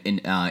and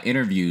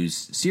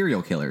interviews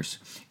serial killers,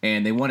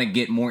 and they want to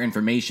get more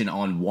information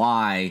on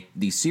why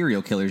these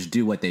serial killers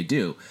do what they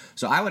do.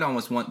 So I would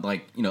almost want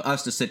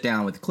us to sit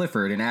down with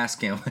Clifford and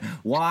ask him,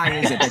 why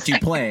is it that you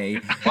play?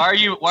 Why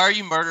are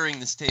you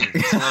murdering this team?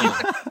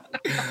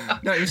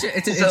 No, it's an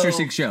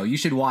interesting show. You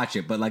should watch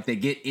it. But they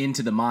get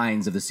into the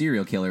minds of the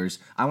serial killers.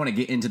 I want to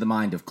get into the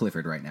mind of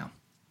Clifford right now.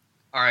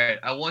 All right,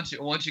 I want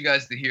you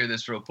guys to hear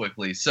this real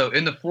quickly. So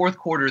in the fourth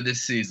quarter of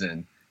this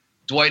season,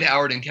 Dwight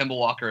Howard and Kemba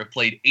Walker have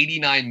played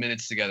 89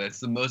 minutes together.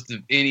 It's the most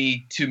of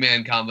any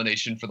two-man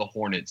combination for the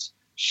Hornets.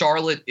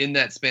 Charlotte, in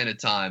that span of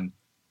time,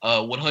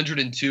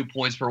 102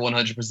 points per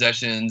 100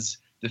 possessions,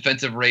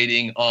 defensive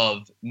rating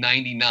of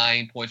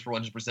 99 points per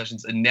 100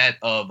 possessions, a net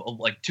of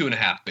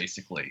 2.5,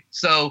 basically.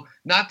 So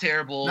not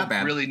terrible, not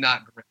bad. Really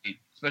not great,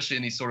 especially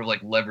in these sort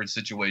of leverage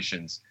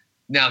situations.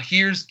 Now,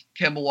 here's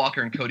Kemba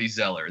Walker and Cody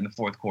Zeller in the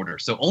fourth quarter.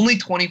 So only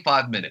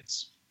 25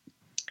 minutes.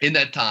 In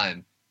that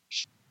time,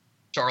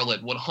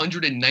 Charlotte,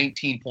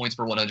 119 points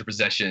per 100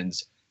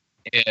 possessions,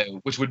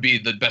 which would be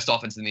the best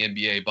offense in the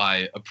NBA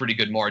by a pretty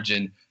good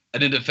margin,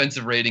 and a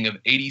defensive rating of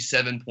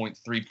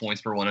 87.3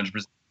 points per 100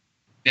 possessions.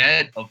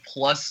 Net of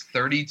plus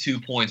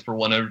 32 points per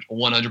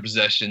 100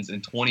 possessions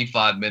in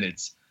 25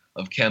 minutes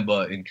of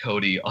Kemba and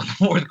Cody on the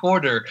fourth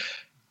quarter.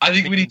 I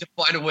think we need to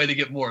find a way to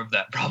get more of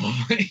that,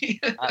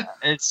 probably.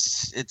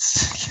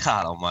 It's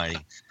God Almighty,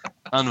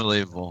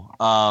 unbelievable.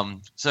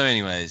 So,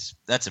 anyways,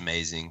 that's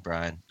amazing,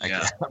 Brian. I'm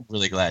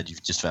really glad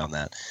you've just found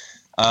that.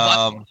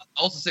 I'll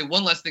also say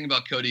one last thing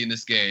about Cody in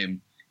this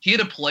game. He had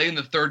a play in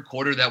the third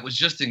quarter that was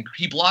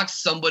he blocked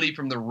somebody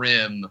from the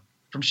rim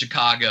from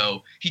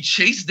Chicago. He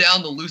chased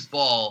down the loose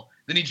ball,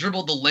 then he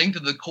dribbled the length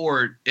of the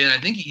court, and I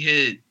think he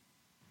hit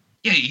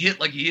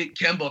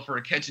Kemba for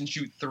a catch and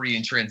shoot three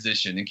in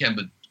transition, and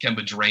Kemba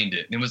drained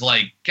it. And it was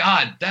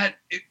God,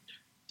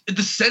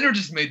 the center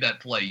just made that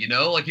play,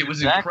 it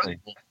was exactly.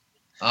 Incredible.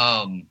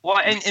 Well,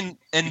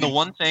 and the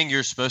one thing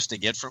you're supposed to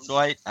get from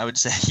Dwight, I would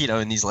say,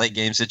 in these late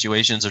game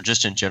situations or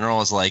just in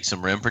general, is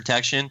some rim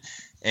protection.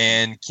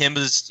 And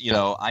Kemba's,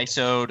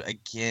 ISO'd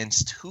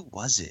against, who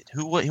was it?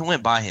 Who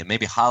went by him?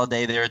 Maybe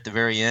Holiday there at the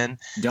very end.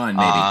 Dunn,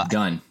 maybe.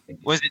 Dunn.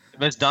 Was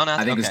it Dunn?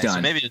 I think it was Dunn.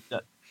 So maybe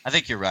I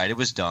think you're right. It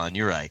was Dunn.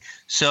 You're right.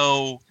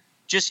 So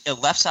just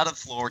left side of the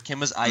floor,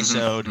 Kemba's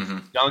ISO'd.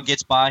 Dunn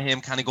gets by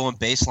him, kind of going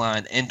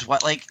baseline. And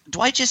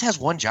Dwight just has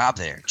one job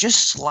there.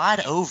 Just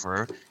slide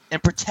over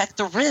and protect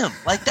the rim.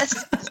 That's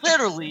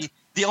literally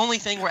the only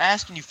thing we're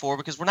asking you for,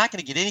 because we're not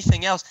going to get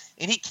anything else.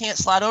 And he can't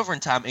slide over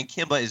in time. And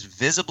Kemba is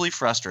visibly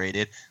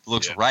frustrated,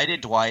 looks right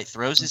at Dwight,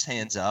 throws his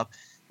hands up.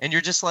 And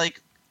you're just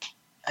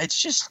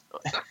it's just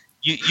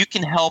you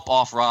can help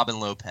off Robin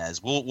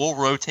Lopez. We'll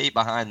rotate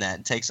behind that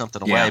and take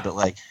something away.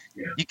 But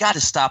you got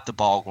to stop the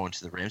ball going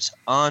to the rim. It's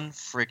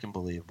unfreaking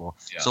believable.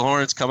 Yeah. So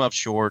Hornets come up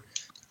short.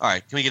 All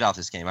right, can we get off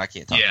this game? I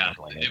can't talk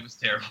about it. It was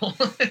terrible.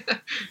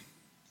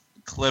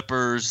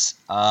 Clippers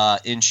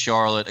in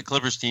Charlotte, a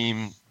Clippers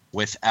team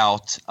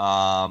without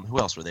who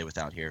else were they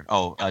without here?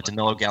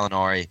 Danilo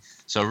Gallinari.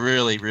 So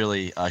really,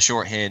 really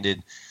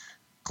shorthanded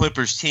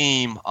Clippers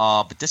team.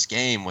 But this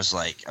game was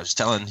I was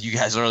telling you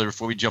guys earlier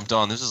before we jumped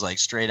on, this is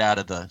straight out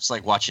of it's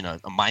like watching a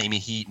Miami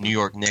Heat, New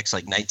York Knicks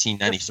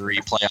 1993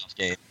 playoff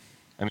game.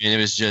 I mean, it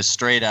was just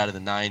straight out of the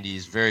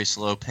 90s, very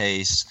slow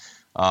pace.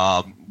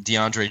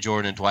 DeAndre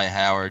Jordan and Dwight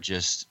Howard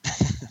just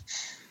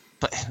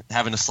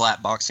having a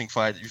slap boxing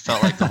fight. You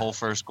felt like the whole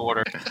first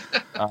quarter.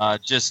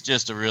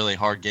 Just a really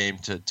hard game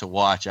to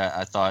watch.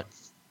 I thought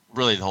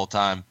really the whole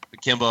time.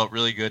 Kemba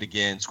really good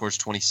again, scores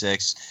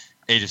 26,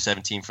 8 of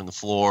 17 from the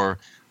floor.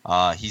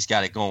 He's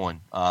got it going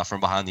from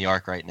behind the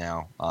arc right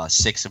now.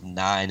 6 of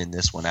 9 in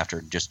this one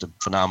after just a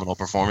phenomenal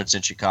performance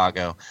in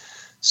Chicago.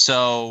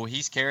 So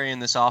he's carrying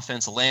this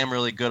offense. Lamb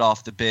really good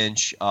off the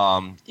bench.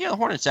 The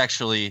Hornets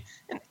actually,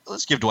 and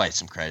let's give Dwight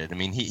some credit. I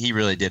mean, he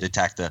really did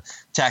attack the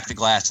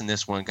glass in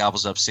this one.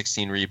 Gobbles up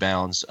 16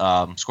 rebounds,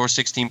 scores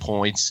 16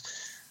 points,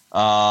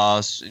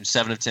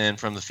 7 of 10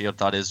 from the field.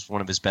 Thought is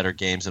one of his better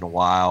games in a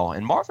while.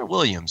 And Marvin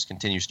Williams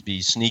continues to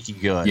be sneaky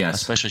good,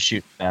 especially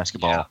shooting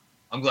basketball. Yeah,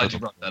 I'm glad you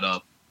brought that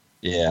up.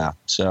 Yeah.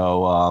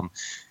 So.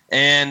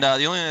 And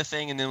the only other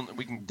thing, and then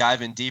we can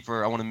dive in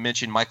deeper, I want to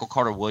mention Michael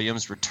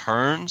Carter-Williams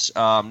returns.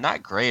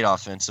 Not great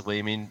offensively.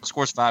 I mean,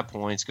 scores 5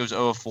 points, goes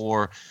 0 of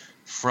 4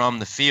 from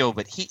the field,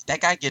 but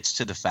that guy gets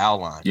to the foul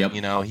line. Yep.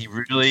 He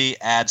really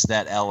adds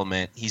that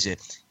element.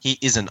 He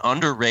is an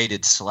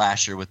underrated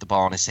slasher with the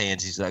ball in his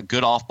hands. He's a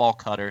good off-ball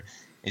cutter,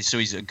 and so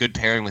he's a good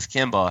pairing with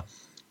Kemba.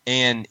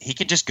 And he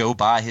can just go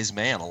by his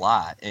man a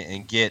lot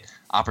and get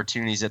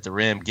opportunities at the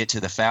rim, get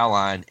to the foul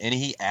line, and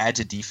he adds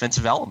a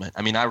defensive element.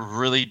 I mean, I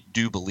really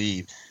do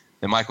believe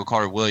that Michael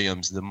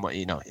Carter-Williams,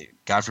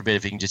 God forbid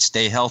if he can just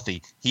stay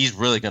healthy, he's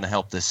really going to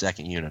help this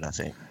second unit, I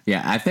think.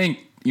 Yeah, I think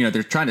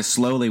they're trying to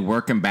slowly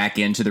work him back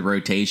into the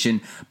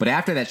rotation. But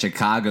after that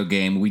Chicago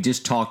game, we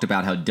just talked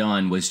about how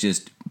Dunn was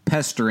just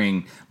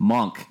pestering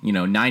Monk,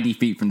 90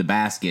 feet from the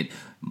basket.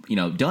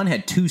 Dunn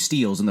had 2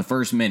 steals in the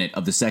first minute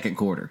of the second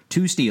quarter.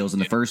 2 steals in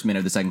the first minute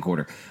of the second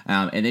quarter.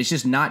 And it's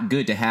just not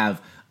good to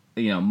have,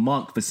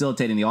 Monk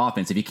facilitating the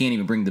offense if you can't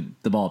even bring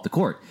the ball up the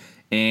court.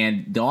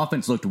 And the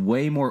offense looked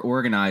way more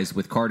organized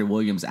with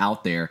Carter-Williams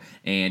out there,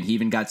 and he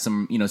even got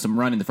some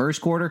run in the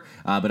first quarter.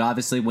 But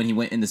obviously, when he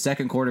went in the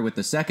second quarter with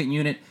the second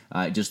unit,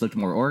 it just looked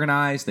more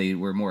organized. They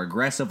were more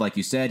aggressive, like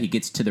you said. He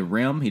gets to the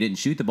rim. He didn't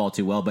shoot the ball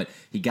too well, but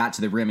he got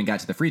to the rim and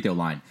got to the free throw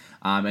line.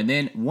 And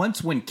then when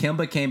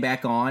Kemba came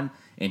back on,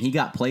 and he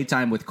got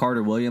playtime with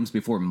Carter-Williams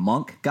before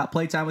Monk got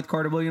playtime with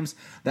Carter-Williams,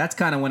 that's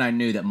kind of when I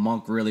knew that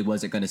Monk really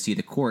wasn't going to see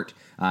the court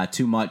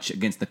too much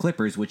against the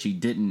Clippers, which he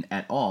didn't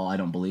at all, I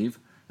don't believe.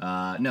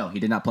 No, he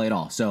did not play at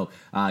all. So,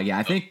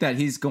 I think that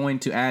he's going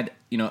to add,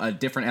 a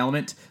different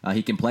element.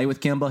 He can play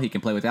with Kemba. He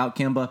can play without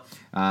Kemba.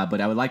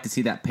 But I would like to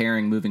see that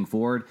pairing moving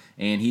forward.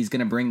 And he's going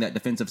to bring that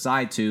defensive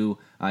side to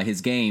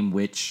his game,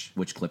 which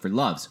Clifford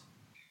loves.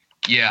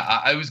 Yeah,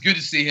 I was good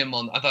to see him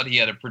I thought he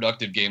had a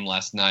productive game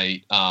last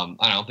night. I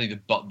don't think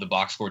the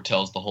box score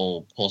tells the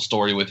whole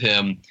story with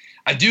him.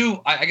 I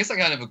guess I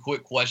kind of have a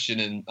quick question,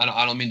 and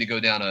I don't mean to go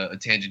down a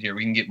tangent here.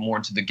 We can get more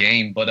into the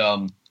game. But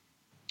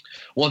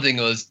one thing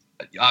was,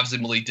 obviously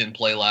Malik didn't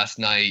play last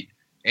night,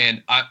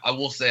 and I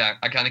will say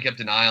I kind of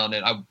kept an eye on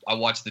it. I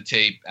watched the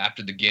tape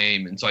after the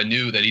game, and so I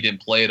knew that he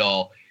didn't play at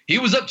all. He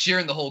was up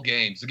cheering the whole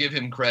game, so give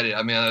him credit.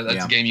 I mean,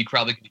 that's a game you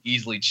probably could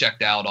easily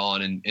checked out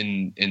on,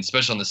 and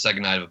especially on the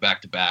second night of a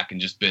back-to-back,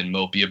 and just been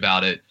mopey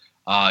about it.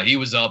 He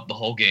was up the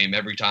whole game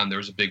every time there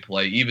was a big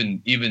play,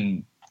 even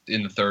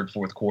in the third,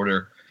 fourth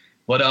quarter.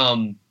 But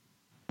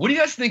what do you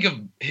guys think of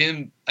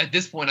him at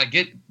this point? I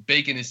get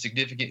Bacon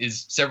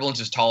is several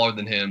inches taller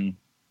than him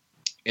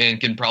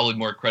and can probably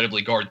more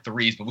credibly guard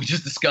threes, but we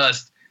just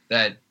discussed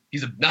that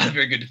he's not a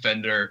very good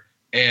defender,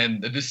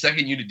 and the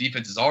second unit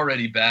defense is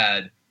already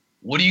bad.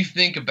 What do you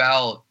think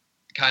about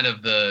kind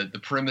of the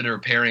perimeter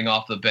pairing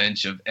off the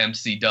bench of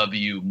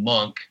MCW,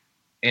 Monk,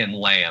 and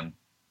Lamb?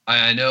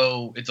 I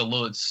know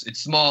it's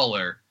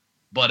smaller,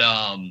 but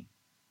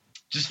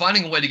just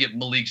finding a way to get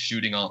Malik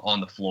shooting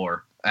on the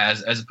floor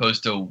as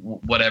opposed to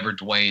whatever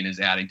Dwayne is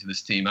adding to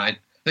this team. I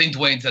think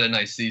Dwayne's had a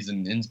nice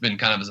season and it's been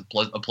kind of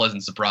a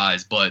pleasant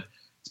surprise, but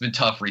it's been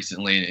tough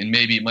recently, and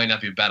maybe it might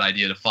not be a bad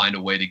idea to find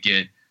a way to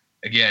get,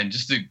 again,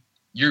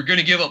 you're going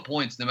to give up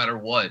points no matter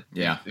what.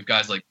 Yeah. If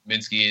guys like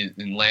Minsky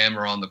and Lamb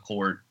are on the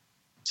court.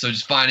 So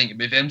just finding,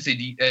 if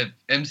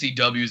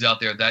MCW's out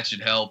there, that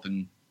should help.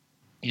 And,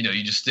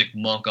 you just stick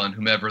Monk on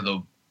whomever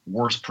the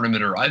worst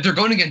perimeter. They're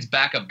going against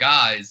backup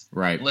guys.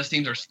 Right. Unless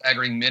teams are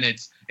staggering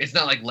minutes. It's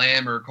not like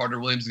Lamb or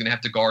Carter-Williams is going to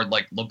have to guard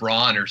like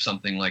LeBron or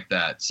something like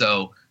that.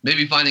 So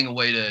maybe finding a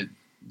way to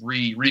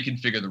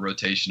reconfigure the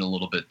rotation a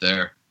little bit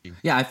there.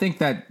 Yeah, I think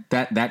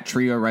that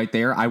trio right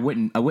there, I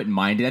wouldn't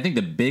mind it. I think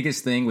the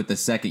biggest thing with the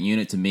second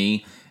unit to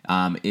me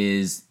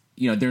is,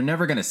 they're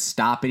never going to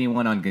stop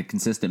anyone on a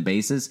consistent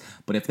basis,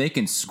 but if they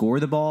can score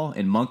the ball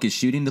and Monk is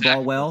shooting the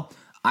ball well,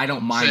 I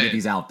don't mind if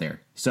he's out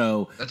there.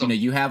 So,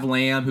 you have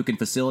Lamb who can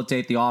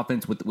facilitate the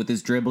offense with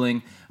his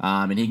dribbling,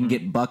 and he can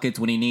get buckets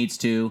when he needs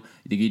to.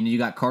 You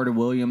got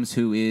Carter-Williams,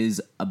 who is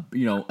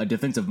a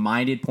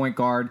defensive-minded point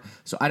guard.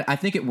 So I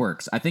think it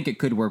works. I think it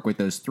could work with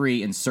those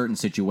three in certain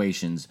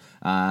situations.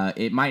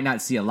 It might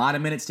not see a lot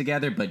of minutes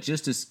together, but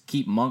just to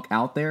keep Monk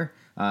out there,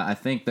 I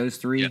think those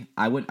three,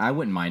 I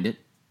wouldn't mind it.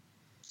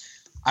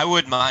 I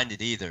wouldn't mind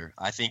it either.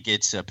 I think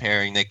it's a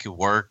pairing that could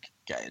work.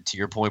 To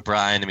your point,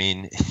 Brian, I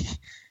mean,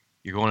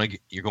 you're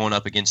going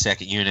up against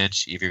second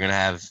units. If you're going to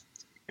have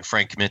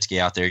Frank Kaminsky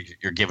out there,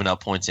 you're giving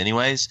up points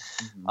anyways.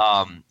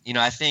 Mm-hmm.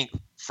 I think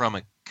from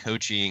a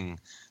coaching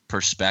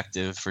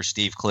perspective for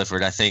Steve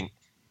Clifford, I think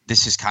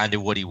this is kind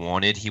of what he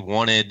wanted. He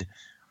wanted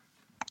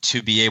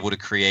to be able to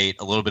create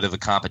a little bit of a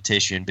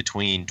competition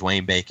between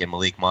Dwayne Bacon,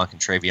 Malik Monk, and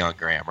Treveon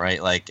Graham,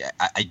 right? Like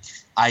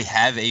I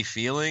have a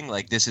feeling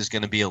like this is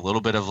going to be a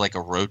little bit of like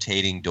a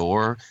rotating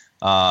door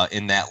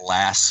in that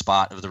last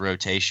spot of the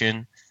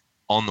rotation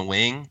on the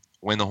wing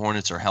when the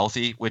Hornets are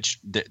healthy, which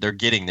they're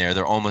getting there.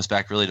 They're almost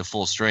back really to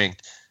full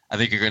strength. I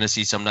think you're going to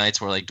see some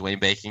nights where like Dwayne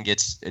Bacon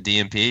gets a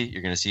DMP.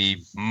 You're going to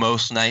see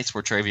most nights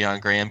where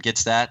Treveon Graham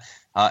gets that.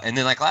 And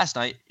then like last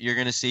night, you're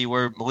going to see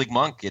where Malik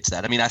Monk gets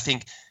that. I mean, I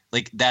think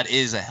like that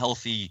is a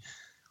healthy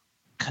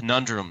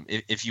conundrum,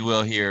 if you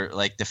will, here.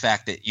 Like the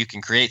fact that you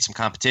can create some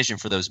competition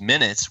for those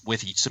minutes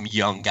with some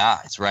young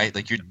guys, right?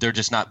 Like they're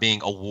just not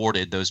being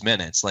awarded those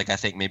minutes. Like I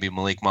think maybe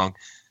Malik Monk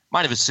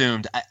might have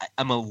assumed.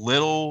 I'm a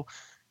little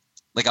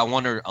like I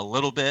wonder a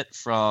little bit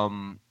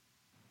from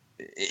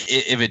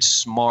if it's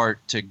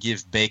smart to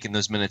give Bacon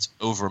those minutes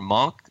over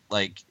Monk,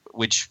 like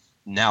which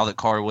now that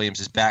Carter Williams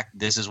is back,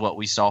 this is what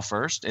we saw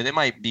first. And it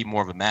might be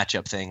more of a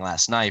matchup thing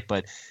last night,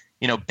 but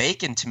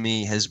Bacon to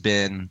me has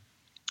been.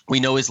 We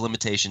know his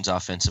limitations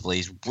offensively.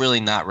 He's really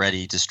not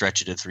ready to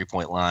stretch it to the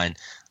 3-point line.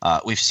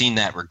 We've seen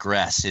that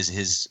regress,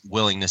 his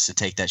willingness to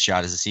take that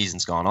shot as the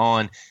season's gone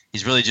on.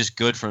 He's really just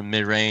good from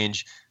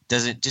mid-range.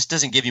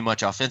 Doesn't give you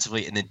much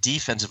offensively. And then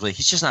defensively,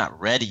 he's just not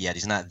ready yet.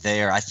 He's not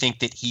there. I think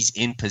that he's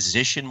in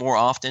position more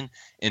often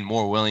and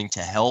more willing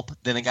to help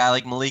than a guy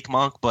like Malik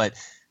Monk. But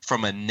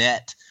from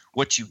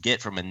what you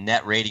get from a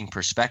net rating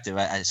perspective,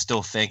 I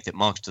still think that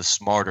Monk's the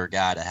smarter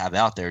guy to have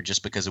out there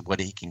just because of what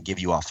he can give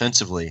you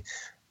offensively.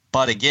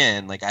 But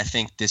again, like I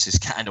think this is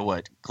kind of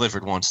what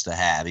Clifford wants to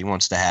have. He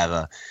wants to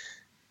have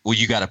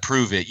you got to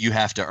prove it. You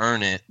have to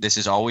earn it. This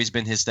has always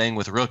been his thing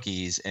with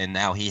rookies, and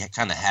now he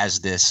kind of has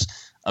this.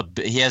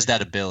 He has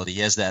that ability. He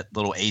has that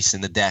little ace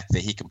in the deck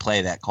that he can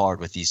play that card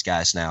with these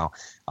guys now.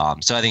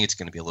 So I think it's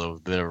going to be a little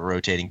bit of a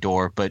rotating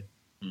door. But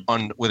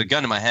with a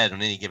gun to my head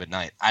on any given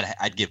night,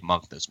 I'd give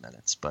Monk those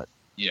minutes. But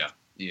yeah,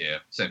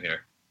 same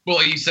here. Well,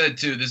 like you said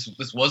too, this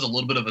was a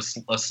little bit of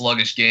a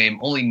sluggish game.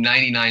 Only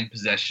 99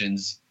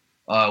 possessions.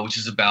 Which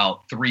is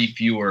about 3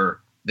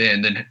 fewer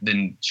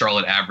than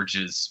Charlotte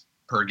averages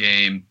per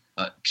game.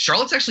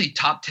 Charlotte's actually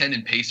top 10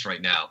 in pace right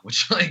now,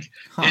 which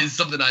is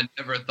something I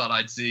never thought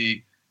I'd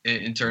see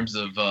in terms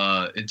of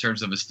a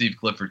Steve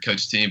Clifford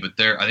coach team. But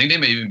I think they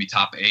may even be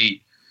top 8.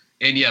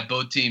 And yeah,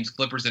 both teams,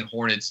 Clippers and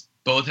Hornets,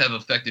 both have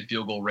effective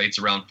field goal rates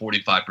around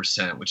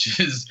 45%, which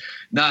is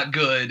not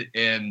good,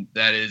 and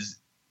that is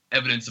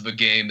evidence of a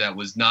game that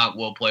was not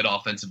well played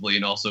offensively,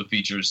 and also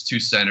features 2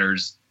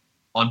 centers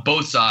on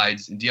both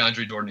sides, and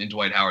DeAndre Jordan and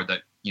Dwight Howard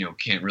that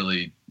can't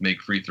really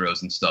make free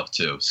throws and stuff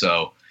too.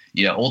 So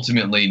yeah,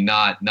 ultimately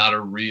not a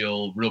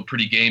real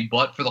pretty game.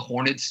 But for the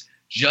Hornets,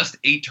 just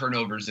 8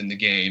 turnovers in the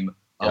game,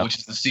 which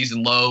is the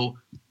season low,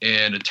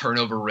 and a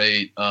turnover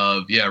rate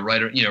of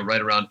right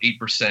around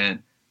 8%,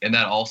 and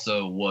that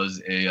also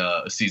was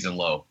a season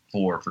low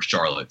for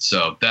Charlotte.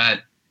 So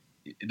that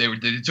they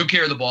took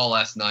care of the ball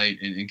last night,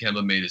 and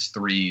Kemba made his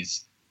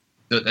threes.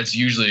 That's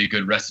usually a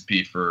good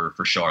recipe for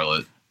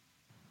Charlotte.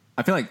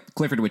 I feel like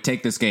Clifford would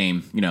take this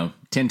game,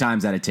 10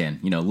 times out of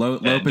 10.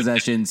 Low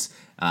possessions,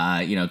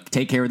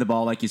 take care of the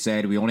ball, like you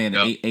said. We only had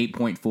an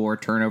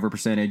 8.4 turnover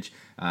percentage,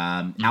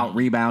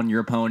 out-rebound your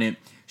opponent,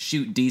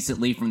 shoot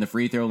decently from the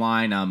free throw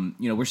line.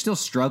 We're still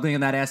struggling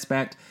in that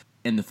aspect.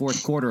 In the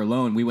fourth quarter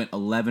alone, we went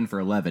 11 for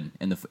 11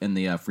 in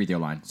the free throw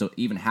line. So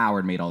even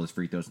Howard made all his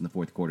free throws in the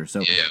fourth quarter.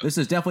 So this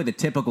is definitely the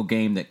typical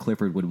game that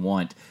Clifford would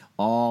want.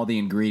 All the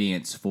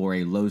ingredients for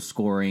a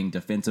low-scoring,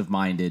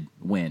 defensive-minded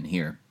win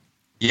here.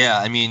 Yeah,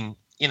 I mean,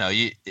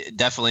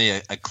 definitely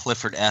a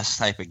Clifford-esque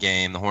type of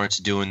game. The Hornets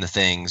doing the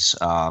things,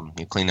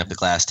 cleaning up the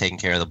glass, taking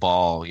care of the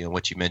ball,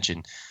 what you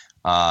mentioned,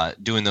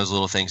 doing those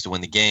little things to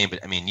win the game.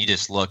 But, I mean, you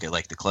just look at,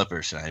 the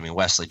Clippers tonight. I mean,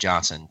 Wesley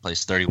Johnson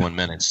plays 31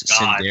 minutes.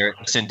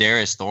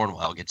 Sindarius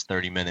Thornwell gets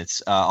 30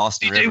 minutes.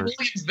 Austin Rivers.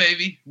 Williams,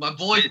 baby. My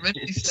boy from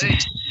NC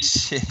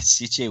State.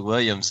 C.J.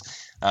 Williams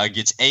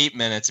gets 8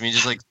 minutes. I mean,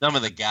 just some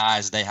of the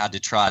guys they had to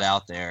trot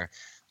out there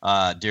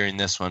during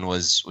this one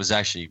was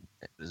actually –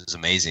 it was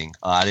amazing.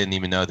 I didn't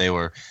even know they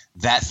were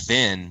that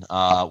thin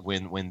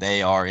when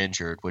they are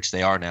injured, which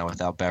they are now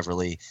without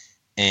Beverly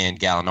and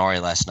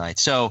Gallinari last night.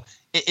 So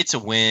it's a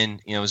win.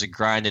 It was a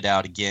grinded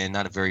out again,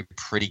 not a very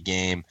pretty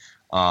game,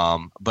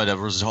 but a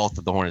result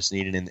that the Hornets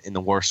needed in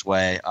the worst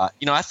way.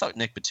 I thought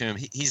Nick Batum,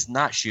 he's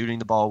not shooting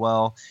the ball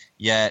well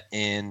yet,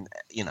 and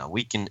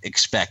we can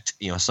expect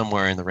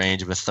somewhere in the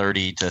range of a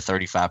 30 to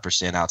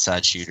 35%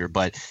 outside shooter.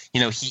 But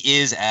he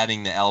is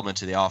adding the element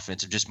to the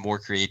offense of just more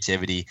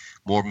creativity,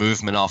 more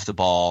movement off the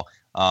ball.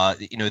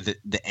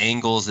 The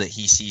angles that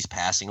he sees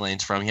passing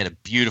lanes from. He had a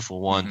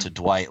beautiful one to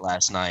Dwight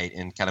last night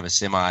in kind of a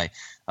semi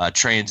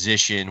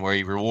transition where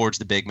he rewards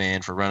the big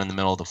man for running the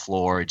middle of the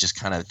floor. It just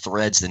kind of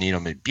threads the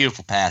needle.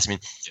 Beautiful pass. I mean,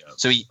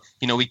 so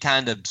we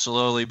kind of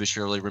slowly but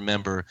surely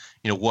remember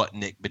what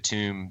Nick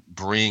Batum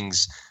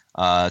brings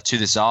to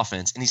this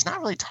offense, and he's not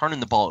really turning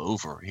the ball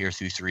over here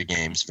through 3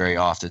 games very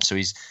often. So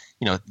he's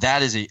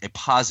that is a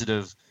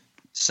positive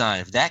sign.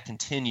 If that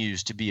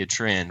continues to be a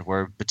trend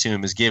where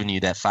Batum is giving you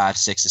that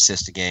 5-6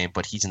 assists a game,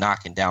 but he's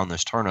knocking down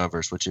those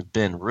turnovers, which have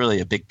been really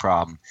a big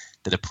problem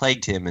that have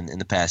plagued him in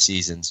the past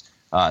seasons,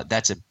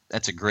 that's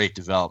a great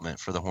development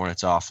for the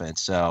Hornets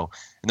offense. So,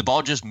 and the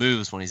ball just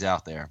moves when he's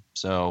out there.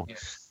 So,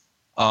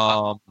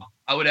 I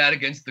would add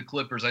against the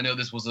Clippers, I know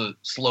this was a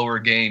slower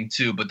game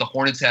too, but the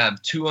Hornets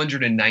have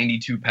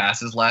 292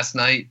 passes last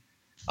night.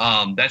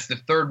 That's the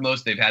 3rd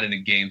most they've had in a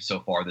game so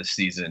far this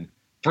season.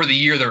 For the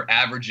year, they're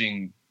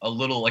averaging a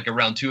little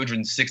around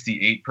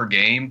 268 per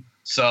game.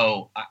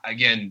 So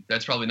again,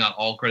 that's probably not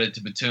all credit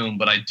to Batum,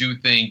 but I do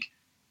think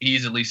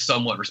he's at least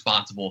somewhat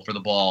responsible for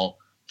the ball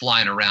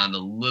flying around a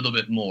little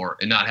bit more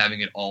and not having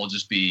it all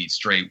just be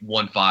straight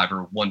 1-5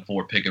 or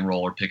 1-4 pick and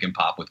roll or pick and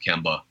pop with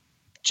Kemba.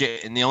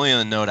 And the only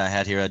other note I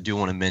had here, I do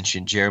want to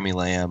mention Jeremy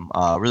Lamb.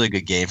 Really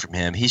good game from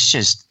him.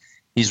 He's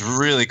He's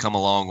really come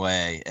a long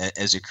way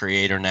as a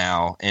creator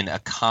now and a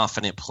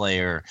confident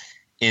player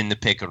in the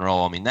pick and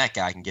roll. I mean, that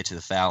guy can get to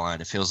the foul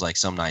line. It feels like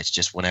some nights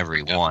just whenever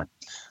he wants.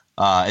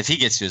 If he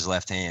gets to his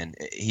left hand,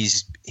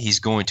 he's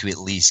going to at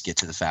least get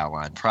to the foul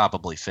line,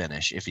 probably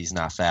finish if he's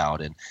not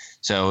fouled. And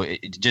so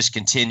it just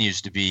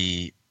continues to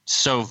be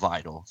so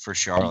vital for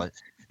Charlotte.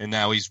 And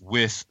now he's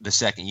with the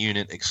second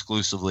unit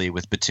exclusively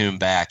with Batum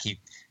back. He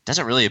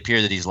doesn't really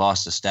appear that he's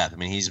lost a step. I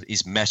mean, he's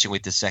meshing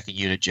with the second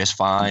unit just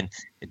fine.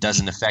 It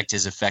doesn't affect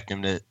his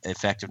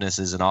effectiveness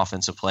as an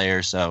offensive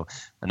player. So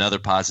another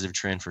positive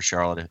trend for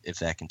Charlotte if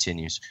that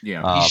continues.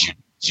 Yeah, he's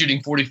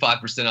shooting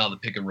 45% out of the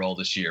pick and roll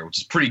this year, which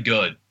is pretty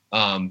good.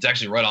 It's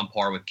actually right on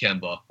par with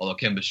Kemba, although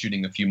Kemba's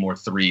shooting a few more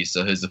threes,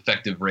 so his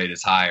effective rate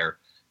is higher.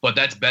 But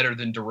that's better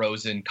than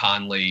DeRozan,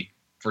 Conley,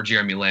 for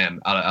Jeremy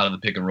Lamb out of the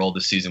pick and roll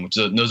this season, which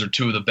those are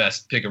two of the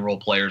best pick and roll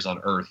players on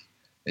earth.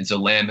 And so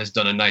Lamb has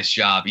done a nice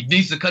job. He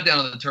needs to cut down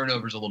on the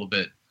turnovers a little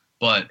bit,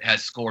 but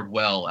has scored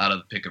well out of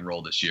the pick and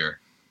roll this year.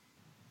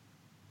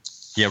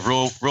 Yeah,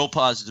 real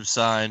positive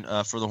sign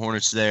for the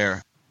Hornets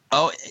there.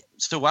 Oh,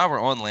 so while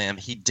we're on Lamb,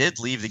 he did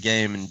leave the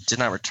game and did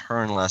not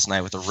return last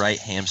night with a right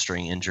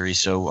hamstring injury.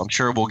 So I'm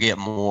sure we'll get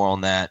more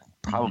on that.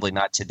 Probably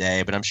not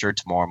today, but I'm sure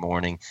tomorrow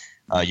morning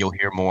you'll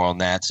hear more on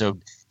that. So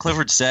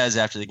Clifford says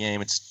after the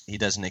game he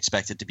doesn't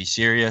expect it to be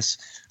serious,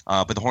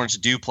 but the Hornets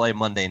do play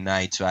Monday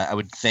night. So I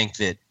would think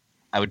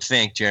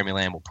Jeremy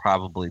Lamb will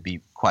probably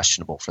be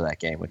questionable for that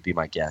game, would be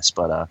my guess.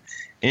 But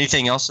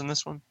anything else in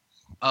this one?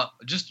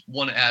 Just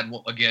want to add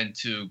again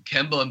to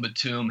Kemba and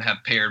Batum have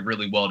paired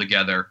really well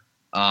together.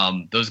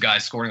 Those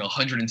guys scoring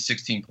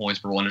 116 points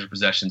per 100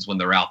 possessions when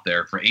they're out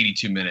there for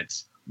 82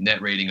 minutes,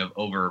 net rating of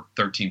over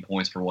 13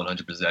 points per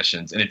 100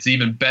 possessions. And it's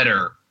even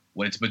better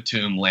when it's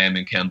Batum, Lamb,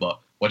 and Kemba,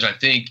 which I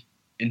think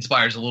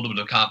inspires a little bit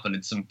of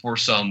confidence for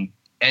some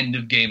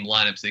end-of-game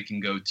lineups they can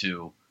go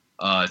to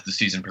as the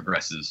season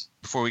progresses.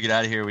 Before we get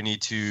out of here, we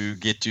need to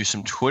get to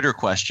some Twitter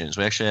questions.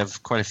 We actually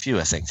have quite a few,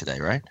 I think, today,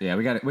 right? Yeah,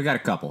 we got a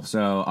couple.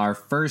 So our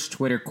first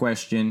Twitter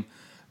question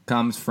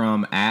comes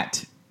from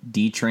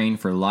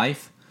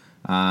 @DTrainForLife.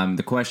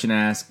 The question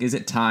asks, is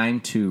it time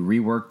to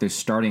rework the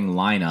starting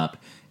lineup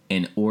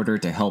in order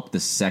to help the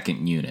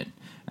second unit?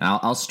 And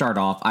I'll start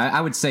off. I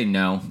would say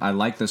no. I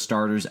like the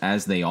starters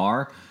as they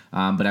are,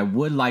 but I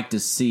would like to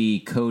see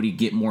Cody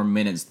get more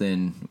minutes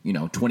than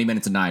 20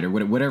 minutes a night or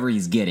whatever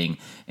he's getting.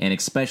 And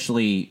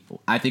especially,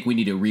 I think we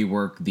need to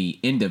rework the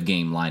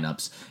end-of-game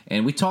lineups.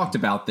 And we talked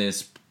about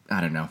this, I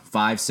don't know,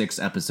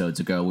 5-6 episodes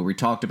ago, where we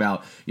talked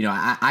about,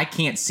 I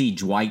can't see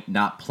Dwight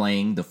not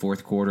playing the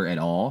fourth quarter at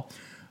all.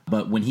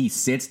 But when he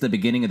sits the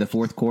beginning of the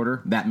fourth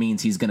quarter, that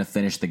means he's going to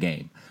finish the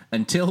game.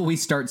 Until we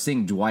start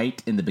seeing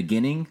Dwight in the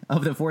beginning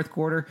of the fourth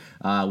quarter,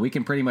 we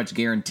can pretty much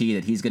guarantee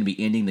that he's going to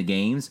be ending the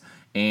games.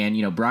 And,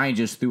 Brian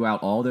just threw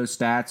out all those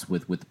stats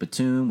with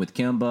Batum, with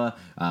Kemba,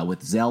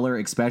 with Zeller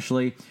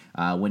especially.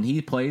 When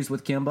he plays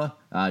with Kemba,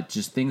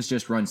 things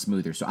just run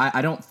smoother. So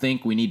I don't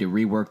think we need to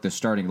rework the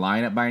starting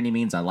lineup by any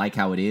means. I like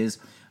how it is.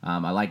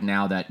 I like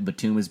now that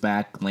Batum is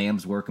back,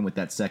 Lamb's working with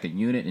that second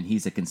unit, and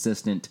he's a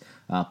consistent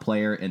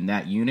player in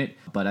that unit.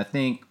 But I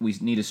think we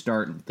need to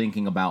start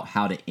thinking about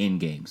how to end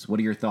games. What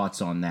are your thoughts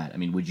on that? I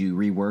mean, would you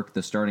rework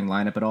the starting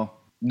lineup at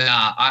all?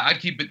 Nah, I'd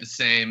keep it the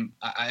same.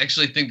 I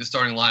actually think the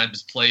starting lineup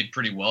has played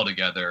pretty well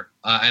together.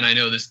 And I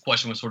know this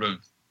question was sort of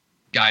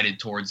guided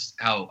towards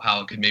how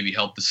it could maybe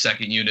help the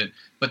second unit.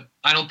 But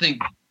I don't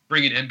think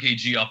bringing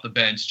MKG off the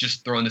bench,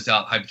 just throwing this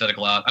out,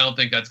 hypothetical out, I don't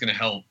think that's going to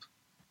help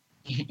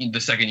the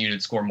second unit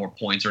score more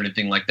points or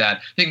anything like that.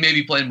 I think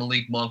maybe playing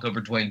Malik Monk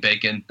over Dwayne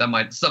Bacon, that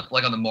might, stuff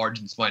like on the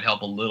margins might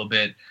help a little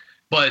bit.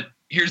 But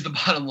here's the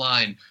bottom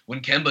line.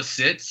 When Kemba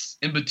sits,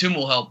 and Batum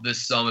will help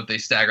this some if they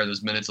stagger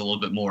those minutes a little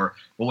bit more,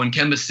 but when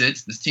Kemba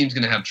sits, this team's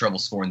going to have trouble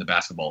scoring the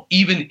basketball.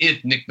 Even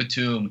if Nick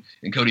Batum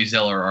and Cody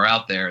Zeller are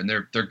out there, and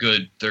they're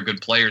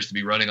good players to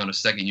be running on a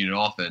second unit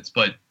offense,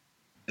 but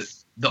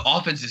the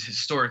offense is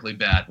historically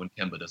bad when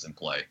Kemba doesn't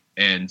play.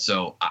 And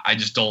so I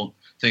just don't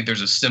think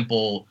there's a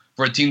simple,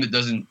 for a team that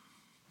doesn't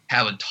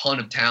have a ton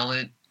of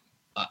talent,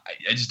 I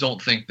just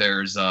don't think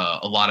there's a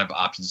lot of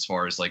options as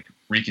far as like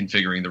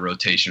reconfiguring the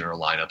rotation or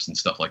lineups and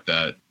stuff like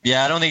that.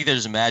 Yeah, I don't think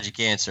there's a magic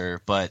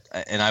answer,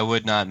 and I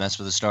would not mess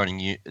with the starting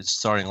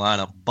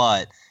lineup,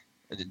 but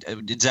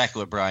exactly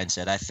what Brian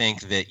said. I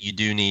think that you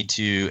do need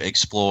to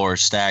explore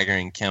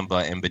staggering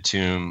Kemba and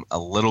Batum a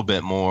little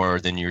bit more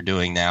than you're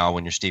doing now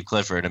when you're Steve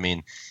Clifford. I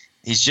mean,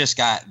 he's just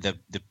got the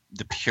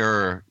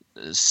pure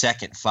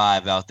second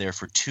five out there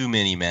for too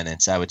many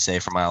minutes, I would say,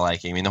 for my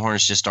liking. I mean, the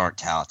Hornets just aren't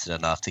talented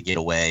enough to get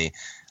away,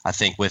 I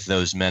think, with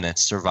those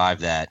minutes, survive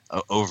that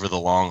over the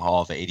long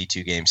haul of an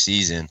 82-game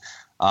season.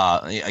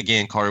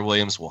 Again, Carter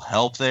Williams will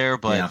help there,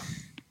 but yeah.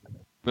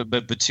 But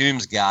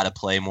Batum's got to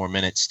play more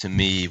minutes to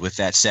me with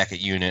that second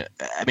unit.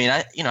 I mean,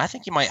 I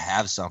think you might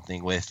have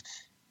something with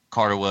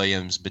Carter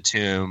Williams,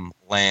 Batum,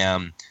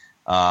 Lamb.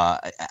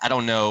 I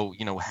don't know,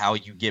 how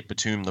you get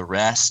Batum the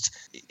rest,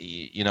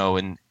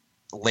 and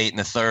late in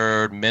the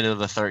third, mid of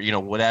the third,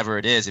 whatever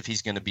it is, if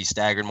he's going to be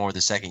staggered more with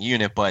the second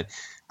unit. But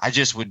I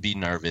just would be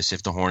nervous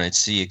if the Hornets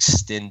see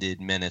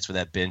extended minutes with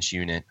that bench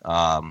unit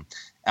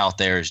out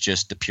there as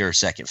just the pure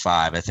second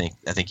five. I think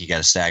you got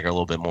to stagger a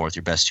little bit more with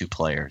your best two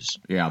players.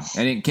 Yeah,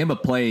 and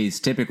Kemba plays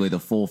typically the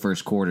full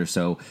first quarter,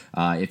 so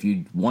if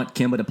you want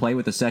Kemba to play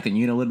with the second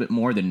unit a little bit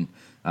more, then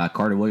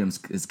Carter Williams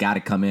has got to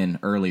come in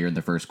earlier in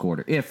the first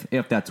quarter, if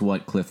that's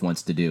what Cliff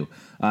wants to do.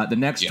 The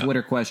next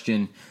Twitter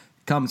question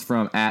comes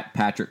from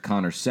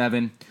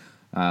 @PatrickConnor7.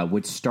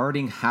 Would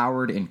starting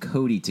Howard and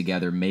Cody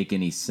together make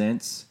any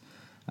sense?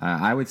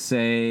 I would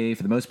say,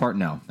 for the most part,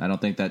 no. I don't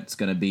think that's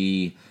going to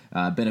be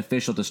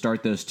beneficial to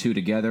start those two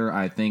together.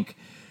 I think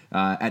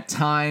at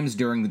times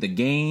during the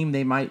game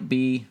they might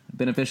be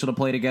beneficial to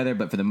play together,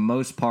 but for the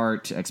most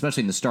part,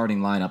 especially in the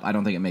starting lineup, I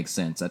don't think it makes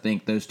sense. I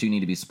think those two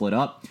need to be split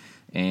up,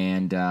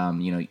 and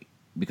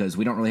because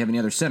we don't really have any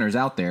other centers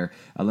out there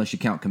unless you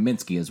count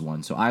Kaminsky as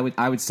one. So I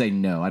would say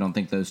no. I don't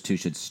think those two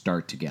should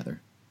start together.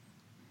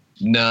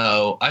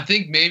 No, I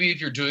think maybe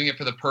if you're doing it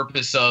for the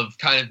purpose of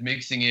kind of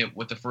mixing it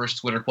with the first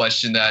Twitter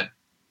question, that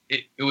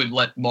it would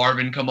let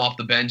Marvin come off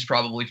the bench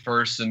probably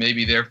first, so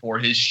maybe therefore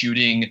his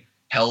shooting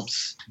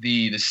helps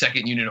the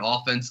second unit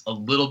offense a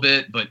little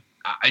bit. But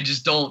I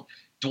just don't.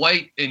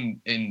 Dwight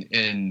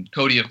and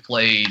Cody have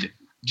played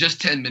just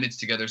 10 minutes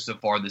together so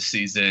far this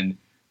season.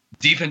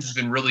 Defense has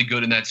been really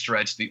good in that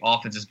stretch. The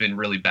offense has been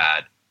really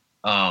bad.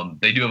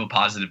 They do have a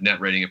positive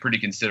net rating, a pretty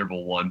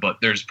considerable one, but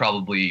there's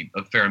probably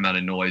a fair amount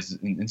of noise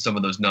in some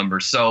of those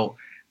numbers. So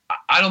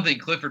I don't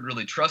think Clifford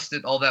really trusts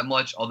it all that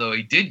much, although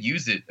he did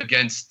use it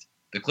against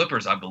the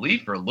Clippers, I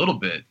believe, for a little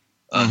bit.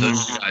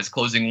 Those two guys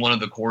closing one of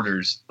the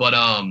quarters. But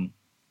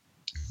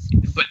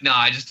no,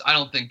 I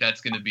don't think that's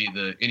going to be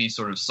any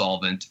sort of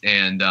solvent.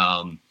 And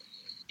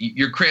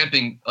you're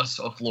cramping a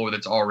floor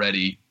that's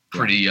already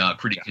pretty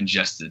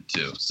congested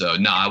too. So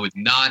no, I would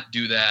not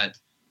do that.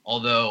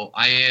 Although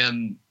I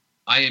am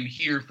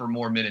here for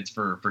more minutes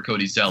for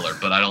Cody Zeller,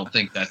 but I don't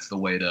think that's the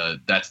way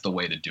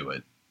to do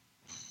it.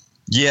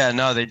 Yeah,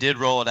 no, they did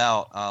roll it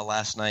out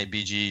last night,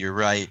 BG. You're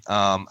right.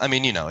 I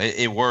mean,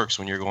 it works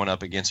when you're going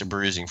up against a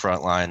bruising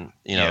front line,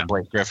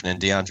 Blake Griffin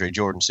and DeAndre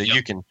Jordan. So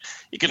you can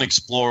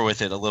explore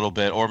with it a little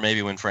bit, or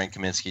maybe when Frank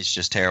Kaminsky's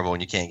just terrible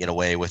and you can't get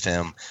away with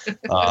him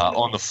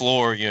on the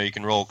floor, you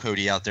can roll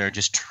Cody out there and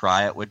just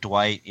try it with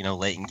Dwight,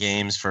 late in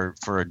games for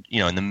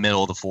in the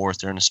middle of the fourth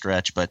during a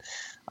stretch. But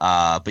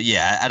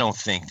yeah, I don't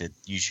think that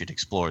you should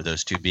explore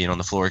those two being on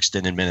the floor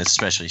extended minutes,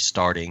 especially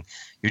starting.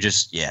 You're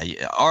just,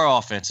 our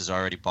offense is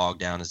already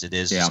bogged down as it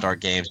is to start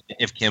games.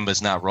 If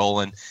Kemba's not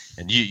rolling,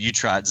 and you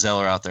tried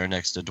Zeller out there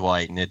next to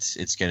Dwight, and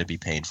it's going to be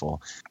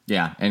painful.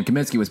 Yeah, and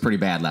Kaminsky was pretty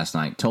bad last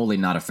night. Totally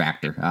not a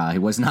factor. He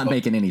was not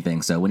making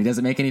anything. So when he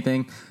doesn't make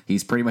anything,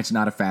 he's pretty much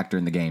not a factor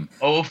in the game.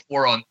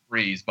 0-4 on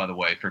threes, by the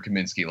way, for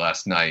Kaminsky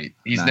last night.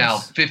 He's now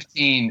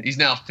 15. He's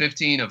now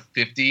 15 of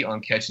 50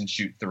 on catch and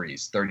shoot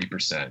threes,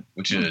 30%,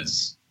 which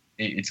is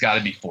it's got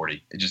to be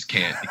 40. It just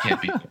can't. It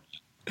can't be.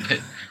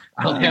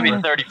 I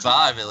mean,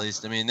 35 at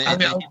least. I mean,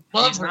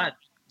 he's not.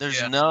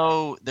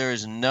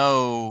 There's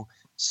no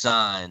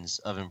signs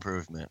of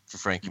improvement for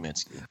Frank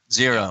Kaminsky.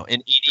 Zero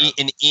in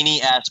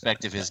any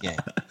aspect of his game.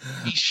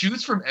 He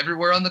shoots from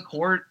everywhere on the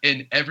court,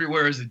 and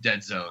everywhere is a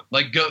dead zone.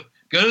 Like go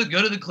to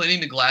the Cleaning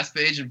the Glass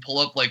page and pull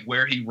up like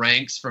where he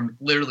ranks from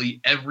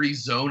literally every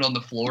zone on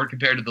the floor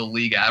compared to the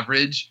league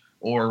average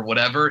or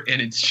whatever,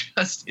 and it's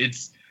just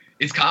it's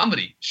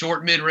comedy.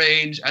 Short, mid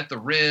range, at the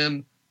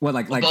rim. What,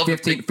 like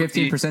 15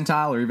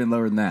 percentile or even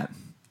lower than that?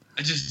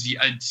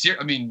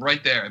 I mean,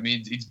 right there. I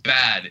mean, it's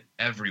bad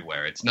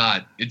everywhere. It's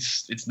not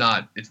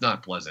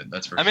pleasant.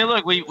 That's for sure. I mean,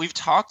 look, we've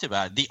talked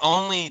about it.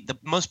 The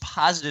most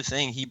positive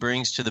thing he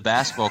brings to the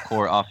basketball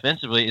court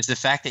offensively is the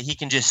fact that he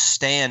can just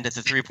stand at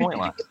the 3-point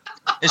line.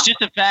 It's just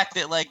the fact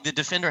that like the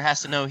defender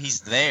has to know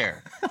he's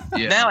there.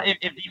 Yeah. Now, if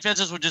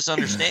defenses would just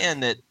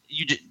understand that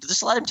you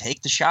just let him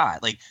take the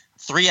shot, like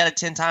 3 out of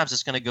 10 times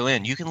it's going to go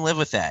in. You can live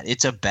with that.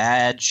 It's a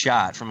bad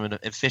shot from an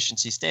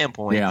efficiency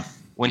standpoint. Yeah.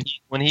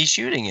 When he's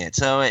shooting it,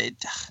 so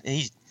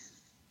he's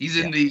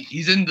in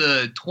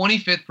the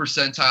 25th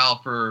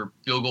percentile for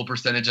field goal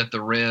percentage at the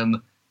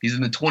rim. He's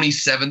in the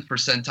 27th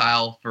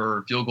percentile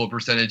for field goal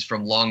percentage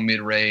from long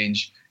mid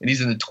range, and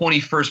he's in the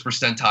 21st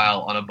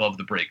percentile on above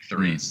the break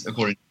threes,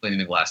 according to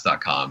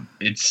CleaningTheGlass.com.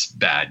 It's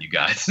bad, you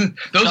guys.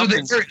 Those are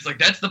the areas, like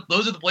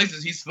those are the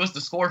places he's supposed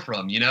to score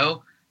from,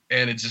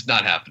 and it's just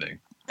not happening.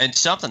 And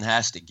something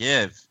has to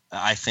give,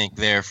 I think,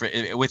 there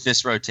with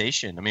this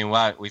rotation. I mean,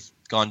 we've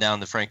gone down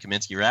the Frank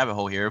Kaminsky rabbit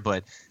hole here,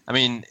 but I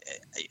mean,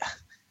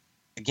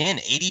 again,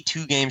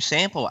 82 game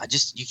sample.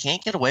 You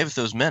can't get away with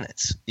those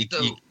minutes. You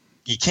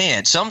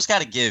can't. Something's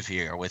got to give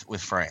here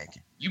with Frank.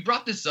 You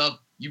brought this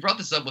up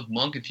with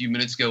Monk a few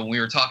minutes ago when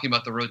we were talking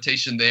about the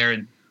rotation there.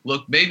 And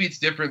look, maybe it's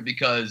different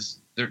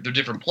because they're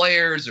different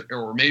players,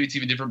 or maybe it's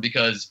even different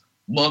because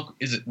Monk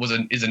is a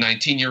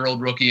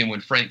 19-year-old rookie, and when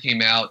Frank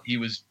came out, he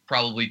was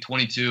probably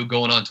 22,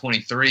 going on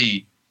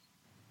 23.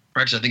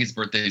 Or actually, I think his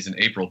birthday is in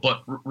April.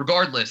 But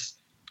regardless,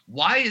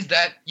 why is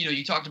that?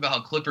 You talked about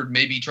how Clifford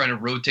may be trying to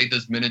rotate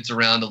those minutes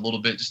around a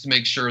little bit just to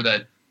make sure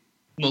that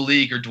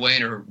Malik or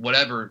Dwayne or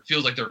whatever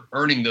feels like they're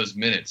earning those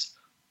minutes.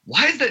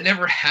 why has that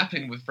never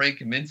happened with Frank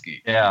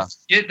Kaminsky? Yeah.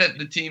 Get that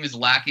the team is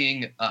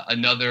lacking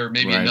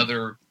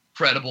another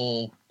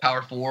credible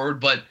power forward,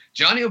 but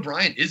Johnny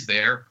O'Brien is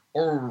there,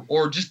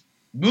 or just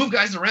move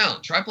guys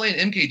around. Try playing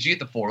MKG at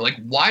the 4. Like,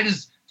 why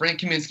does Frank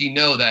Kaminsky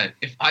know that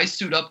if I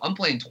suit up, I'm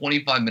playing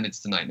 25 minutes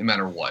tonight, no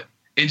matter what?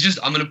 It's just,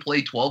 I'm going to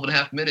play 12 and a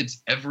half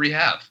minutes every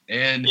half.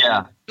 And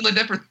yeah, it's been like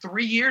that for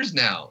 3 years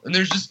now. And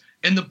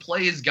the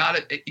play has got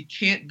it. It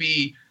can't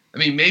be, I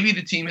mean, maybe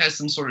the team has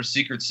some sort of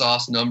secret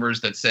sauce numbers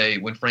that say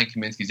when Frank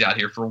Kaminsky's out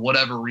here for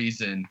whatever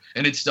reason,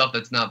 and it's stuff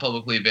that's not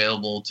publicly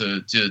available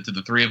to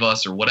the three of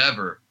us or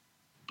whatever.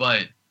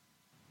 But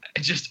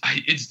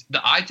it's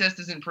the eye test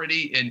isn't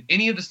pretty, and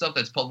any of the stuff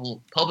that's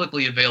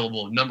publicly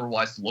available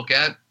number-wise to look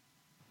at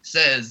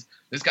says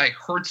this guy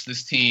hurts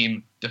this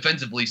team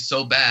defensively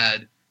so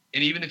bad,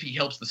 and even if he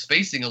helps the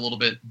spacing a little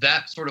bit,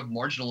 that sort of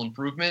marginal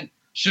improvement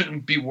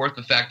shouldn't be worth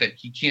the fact that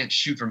he can't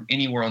shoot from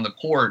anywhere on the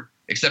court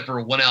except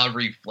for 1 out of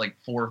every 4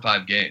 or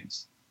 5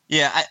 games.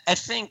 Yeah, I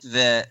think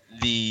that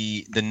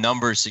the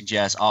numbers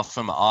suggest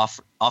from an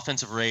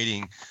offensive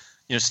rating,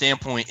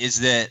 standpoint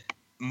is that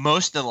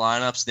most of the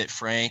lineups that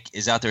Frank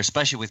is out there,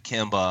 especially with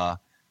Kemba,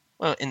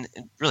 well, and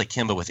really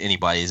Kemba with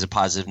anybody is a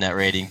positive net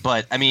rating,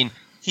 but I mean,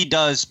 he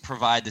does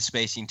provide the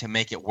spacing to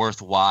make it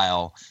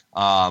worthwhile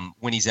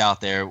when he's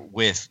out there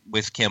with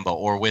Kemba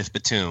or with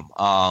Batum.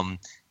 And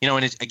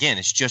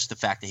it's just the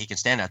fact that he can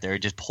stand out there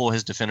and just pull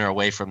his defender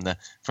away from the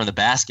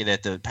basket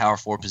at the power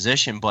forward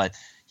position. But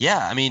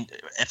yeah, I mean,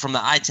 from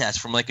the eye test,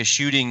 from like a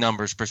shooting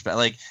numbers perspective,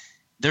 like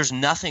there's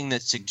nothing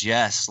that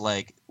suggests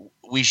like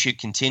we should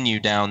continue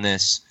down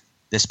this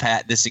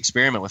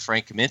experiment with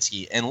Frank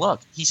Kaminsky. And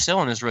look, he's still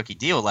on his rookie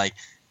deal. Like,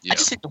 I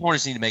just think the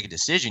Hornets need to make a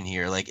decision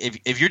here. Like,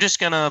 if you're just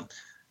gonna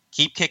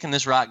keep kicking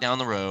this rock down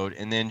the road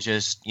and then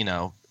just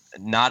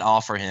not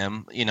offer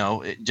him,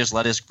 just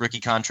let his rookie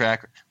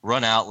contract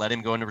run out, let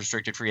him go into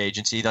restricted free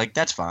agency, like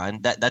that's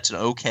fine. That's an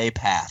okay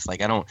path.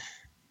 Like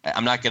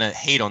I'm not gonna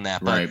hate on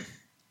that, but. Right.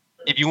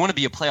 If you want to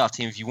be a playoff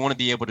team, if you want to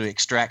be able to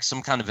extract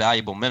some kind of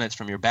valuable minutes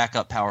from your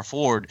backup power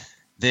forward,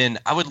 then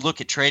I would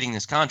look at trading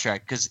this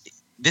contract because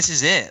this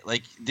is it.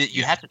 Like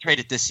you have to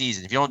trade it this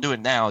season. If you don't do it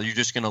now, you're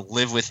just going to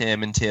live with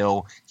him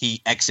until he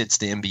exits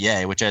the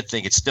NBA, which I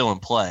think it's still in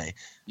play.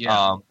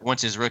 Yeah.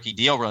 Once his rookie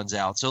deal runs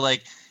out. So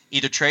like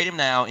either trade him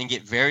now and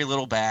get very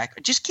little back, or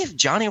just give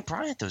Johnny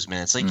O'Brien those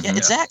minutes. Like yeah,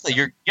 exactly.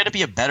 You're going to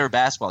be a better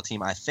basketball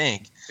team, I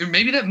think.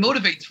 Maybe that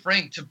motivates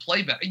Frank to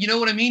play better. You know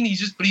what I mean?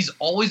 He's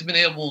always been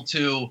able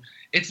to.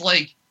 It's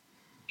like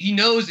he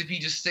knows if he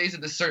just stays at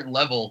this certain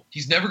level,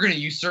 he's never going to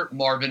usurp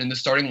Marvin in the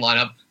starting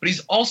lineup, but he's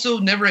also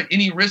never at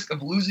any risk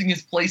of losing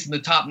his place in the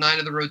top 9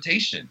 of the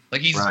rotation.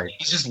 Like he's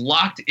just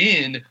locked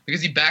in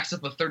because he backs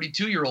up a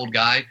 32-year-old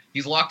guy.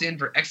 He's locked in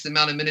for X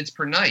amount of minutes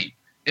per night.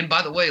 And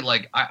by the way,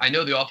 like I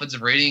know the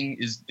offensive rating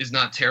is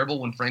not terrible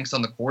when Frank's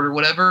on the court or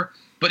whatever,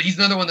 but he's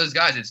another one of those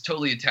guys that's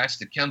totally attached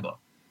to Kemba.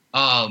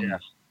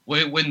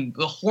 When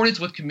the Hornets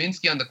with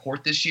Kaminsky on the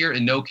court this year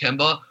and no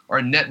Kemba are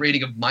a net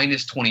rating of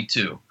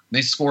 -22.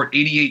 They scored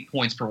 88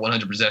 points per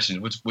 100 possessions,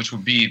 which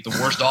would be the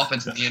worst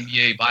offense in the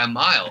NBA by a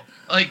mile.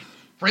 Like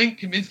Frank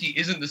Kaminsky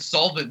isn't the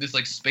solvent, this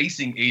like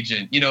spacing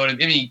agent. You know what I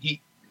mean?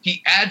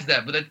 He adds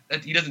that, but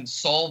that he doesn't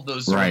solve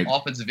those sort of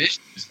offensive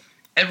issues.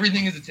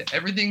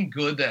 Everything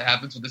good that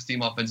happens with this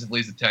team offensively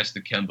is attached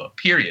to Kemba.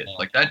 Period.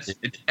 Like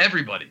it's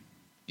everybody.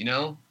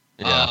 Yeah.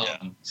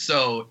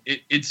 So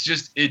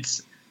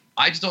it's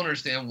I just don't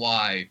understand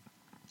why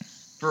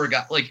for a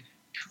guy like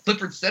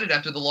Clifford said it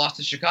after the loss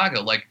to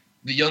Chicago. Like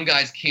the young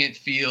guys can't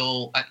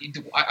feel. I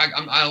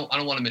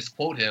don't want to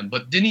misquote him,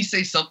 but didn't he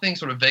say something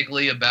sort of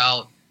vaguely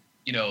about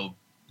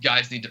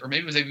guys need to, or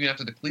maybe it was even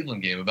after the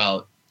Cleveland game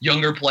about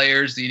younger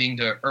players needing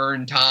to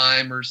earn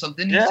time or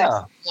something? Didn't he say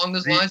something along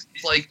those lines?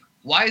 It's like,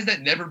 why has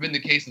that never been the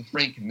case with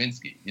Frank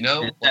Kaminsky?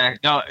 No,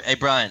 hey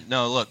Brian.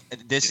 No, look,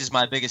 this is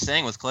my biggest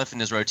thing with Cliff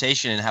and his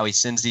rotation and how he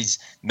sends these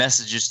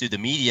messages through the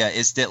media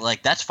is that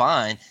like that's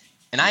fine,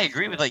 and I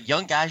agree with like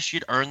young guys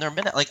should earn their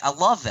minute. Like I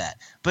love that,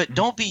 but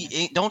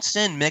don't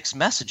send mixed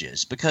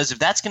messages because if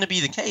that's going to be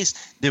the case,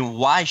 then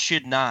why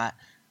should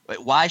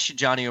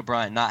Johnny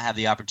O'Brien not have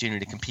the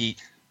opportunity to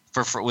compete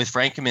with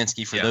Frank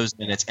Kaminsky for those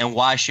minutes, and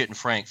why shouldn't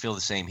Frank feel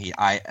the same heat?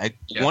 I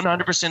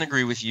 100%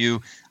 agree with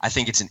you. I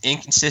think it's an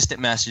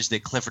inconsistent message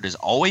that Clifford has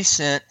always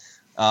sent,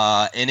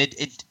 and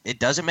it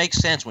doesn't make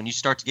sense when you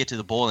start to get to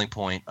the boiling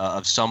point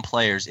of some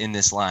players in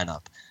this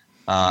lineup.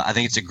 I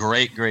think it's a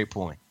great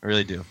point. I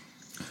really do.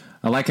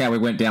 I like how we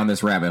went down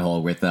this rabbit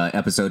hole with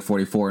episode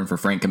 44 and for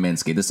Frank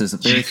Kaminsky. This is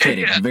very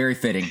fitting, very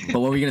fitting. But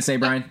what were you going to say,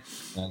 Brian?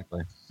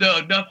 Exactly.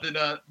 No, nothing.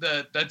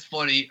 That's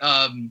funny.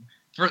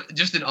 For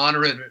just in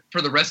honor of it,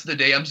 for the rest of the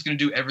day, I'm just going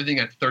to do everything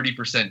at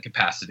 30%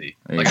 capacity.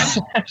 Like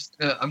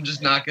I'm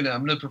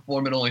going to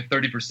perform at only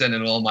 30%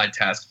 in all my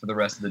tasks for the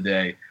rest of the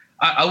day.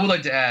 I would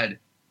like to add,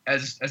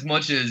 as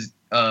much as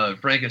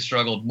Frank has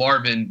struggled,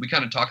 Marvin, we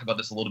kind of talked about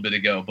this a little bit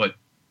ago, but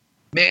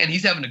man,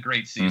 he's having a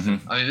great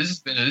season. I mean,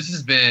 this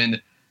has been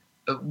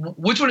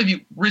which one of you,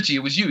 Richie?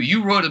 It was you.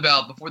 You wrote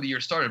about before the year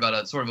started about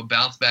a sort of a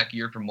bounce back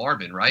year for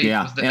Marvin, right?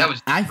 Yeah,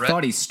 I Brett?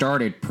 thought he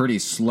started pretty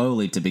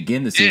slowly to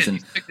begin the season,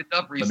 He's picked it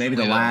up recently, but maybe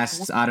the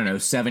last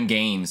 7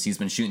 games he's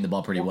been shooting the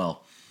ball pretty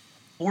well.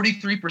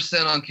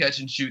 43% on catch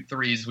and shoot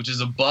threes, which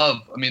is above.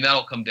 I mean,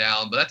 that'll come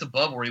down, but that's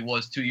above where he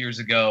was 2 years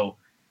ago.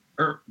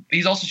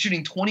 He's also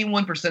shooting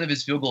 21% of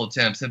his field goal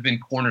attempts have been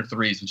corner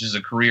threes, which is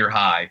a career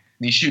high,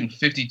 and he's shooting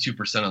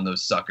 52% on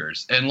those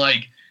suckers. And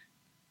like,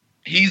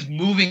 he's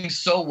moving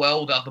so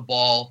well without the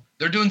ball.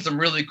 They're doing some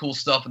really cool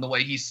stuff in the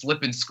way he's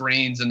slipping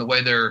screens and the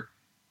way there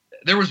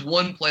was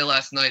one play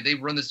last night. They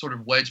run this sort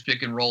of wedge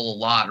pick and roll a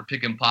lot, or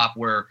pick and pop,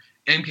 where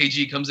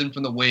MKG comes in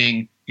from the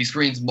wing. He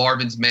screens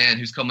Marvin's man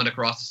who's coming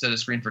across to set a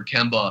screen for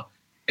Kemba.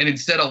 And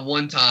instead of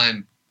one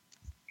time,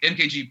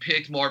 MKG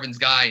picked Marvin's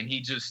guy and he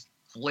just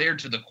flared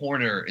to the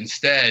corner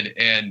instead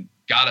and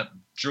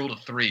drilled a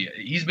three.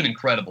 He's been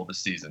incredible this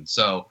season.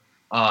 So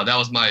that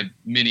was my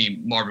mini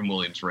Marvin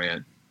Williams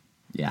rant.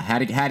 Yeah, had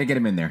to get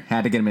him in there.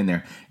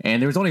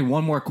 And there was only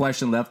one more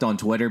question left on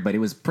Twitter, but it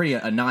was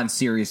a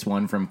non-serious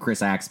one from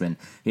Chris Axman.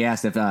 He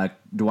asked if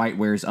Dwight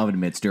wears oven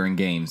mitts during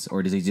games,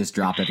 or does he just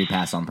drop every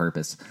pass on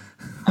purpose?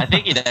 I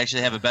think he'd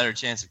actually have a better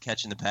chance of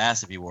catching the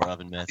pass if he wore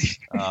oven mitts.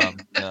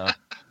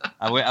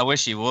 I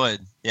wish he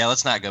would. Yeah,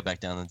 let's not go back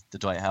down the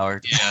Dwight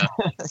Howard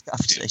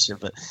conversation,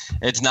 but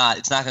it's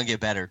not going to get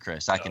better,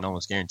 Chris. I can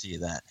almost guarantee you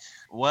that.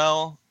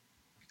 Well,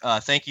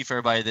 thank you for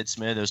everybody that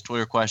submitted those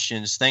Twitter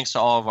questions. Thanks to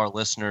all of our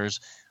listeners.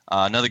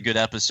 Another good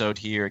episode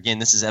here. Again,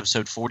 this is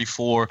episode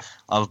 44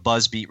 of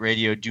BuzzBeat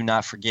Radio. Do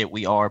not forget,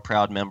 we are a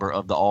proud member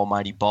of the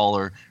Almighty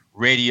Baller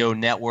Radio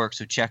Network,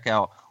 so check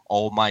out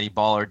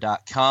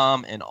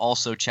almightyballer.com and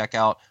also check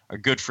out our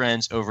good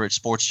friends over at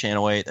Sports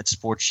Channel 8. That's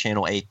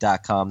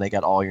sportschannel8.com. They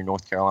got all your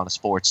North Carolina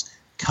sports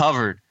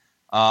covered.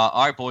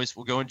 All right, boys,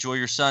 we'll go enjoy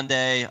your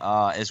Sunday.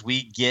 As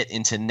we get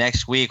into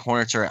next week,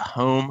 Hornets are at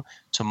home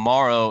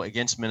tomorrow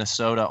against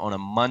Minnesota on a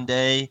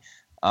Monday.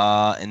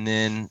 And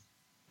then,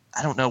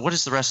 I don't know, what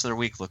does the rest of their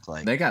week look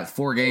like? They got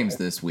 4 games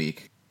this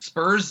week.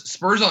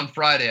 Spurs on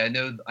Friday. I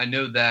know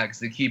that because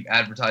they keep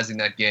advertising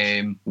that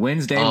game.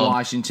 Wednesday,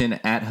 Washington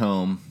at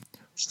home.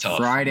 It's tough.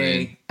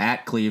 Friday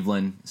at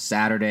Cleveland.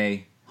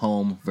 Saturday,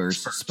 home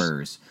versus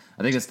Spurs.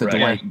 I think it's the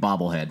Dwight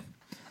bobblehead.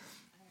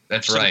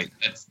 That's right.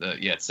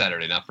 It's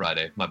Saturday, not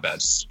Friday. My bad.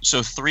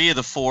 So 3 of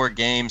the 4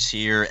 games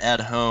here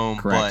at home,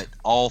 correct, but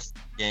all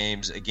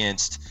games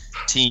against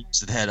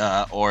teams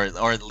that, or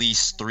at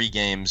least 3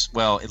 games,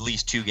 well, at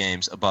least 2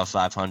 games above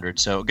 500.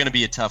 So going to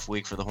be a tough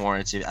week for the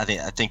Hornets. I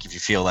think if you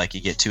feel like you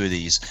get 2 of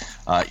these,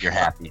 you're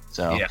happy.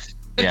 So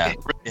yeah,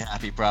 really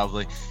happy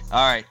probably.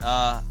 All right,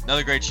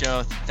 another great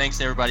show. Thanks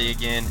to everybody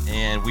again,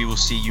 and we will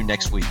see you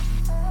next week.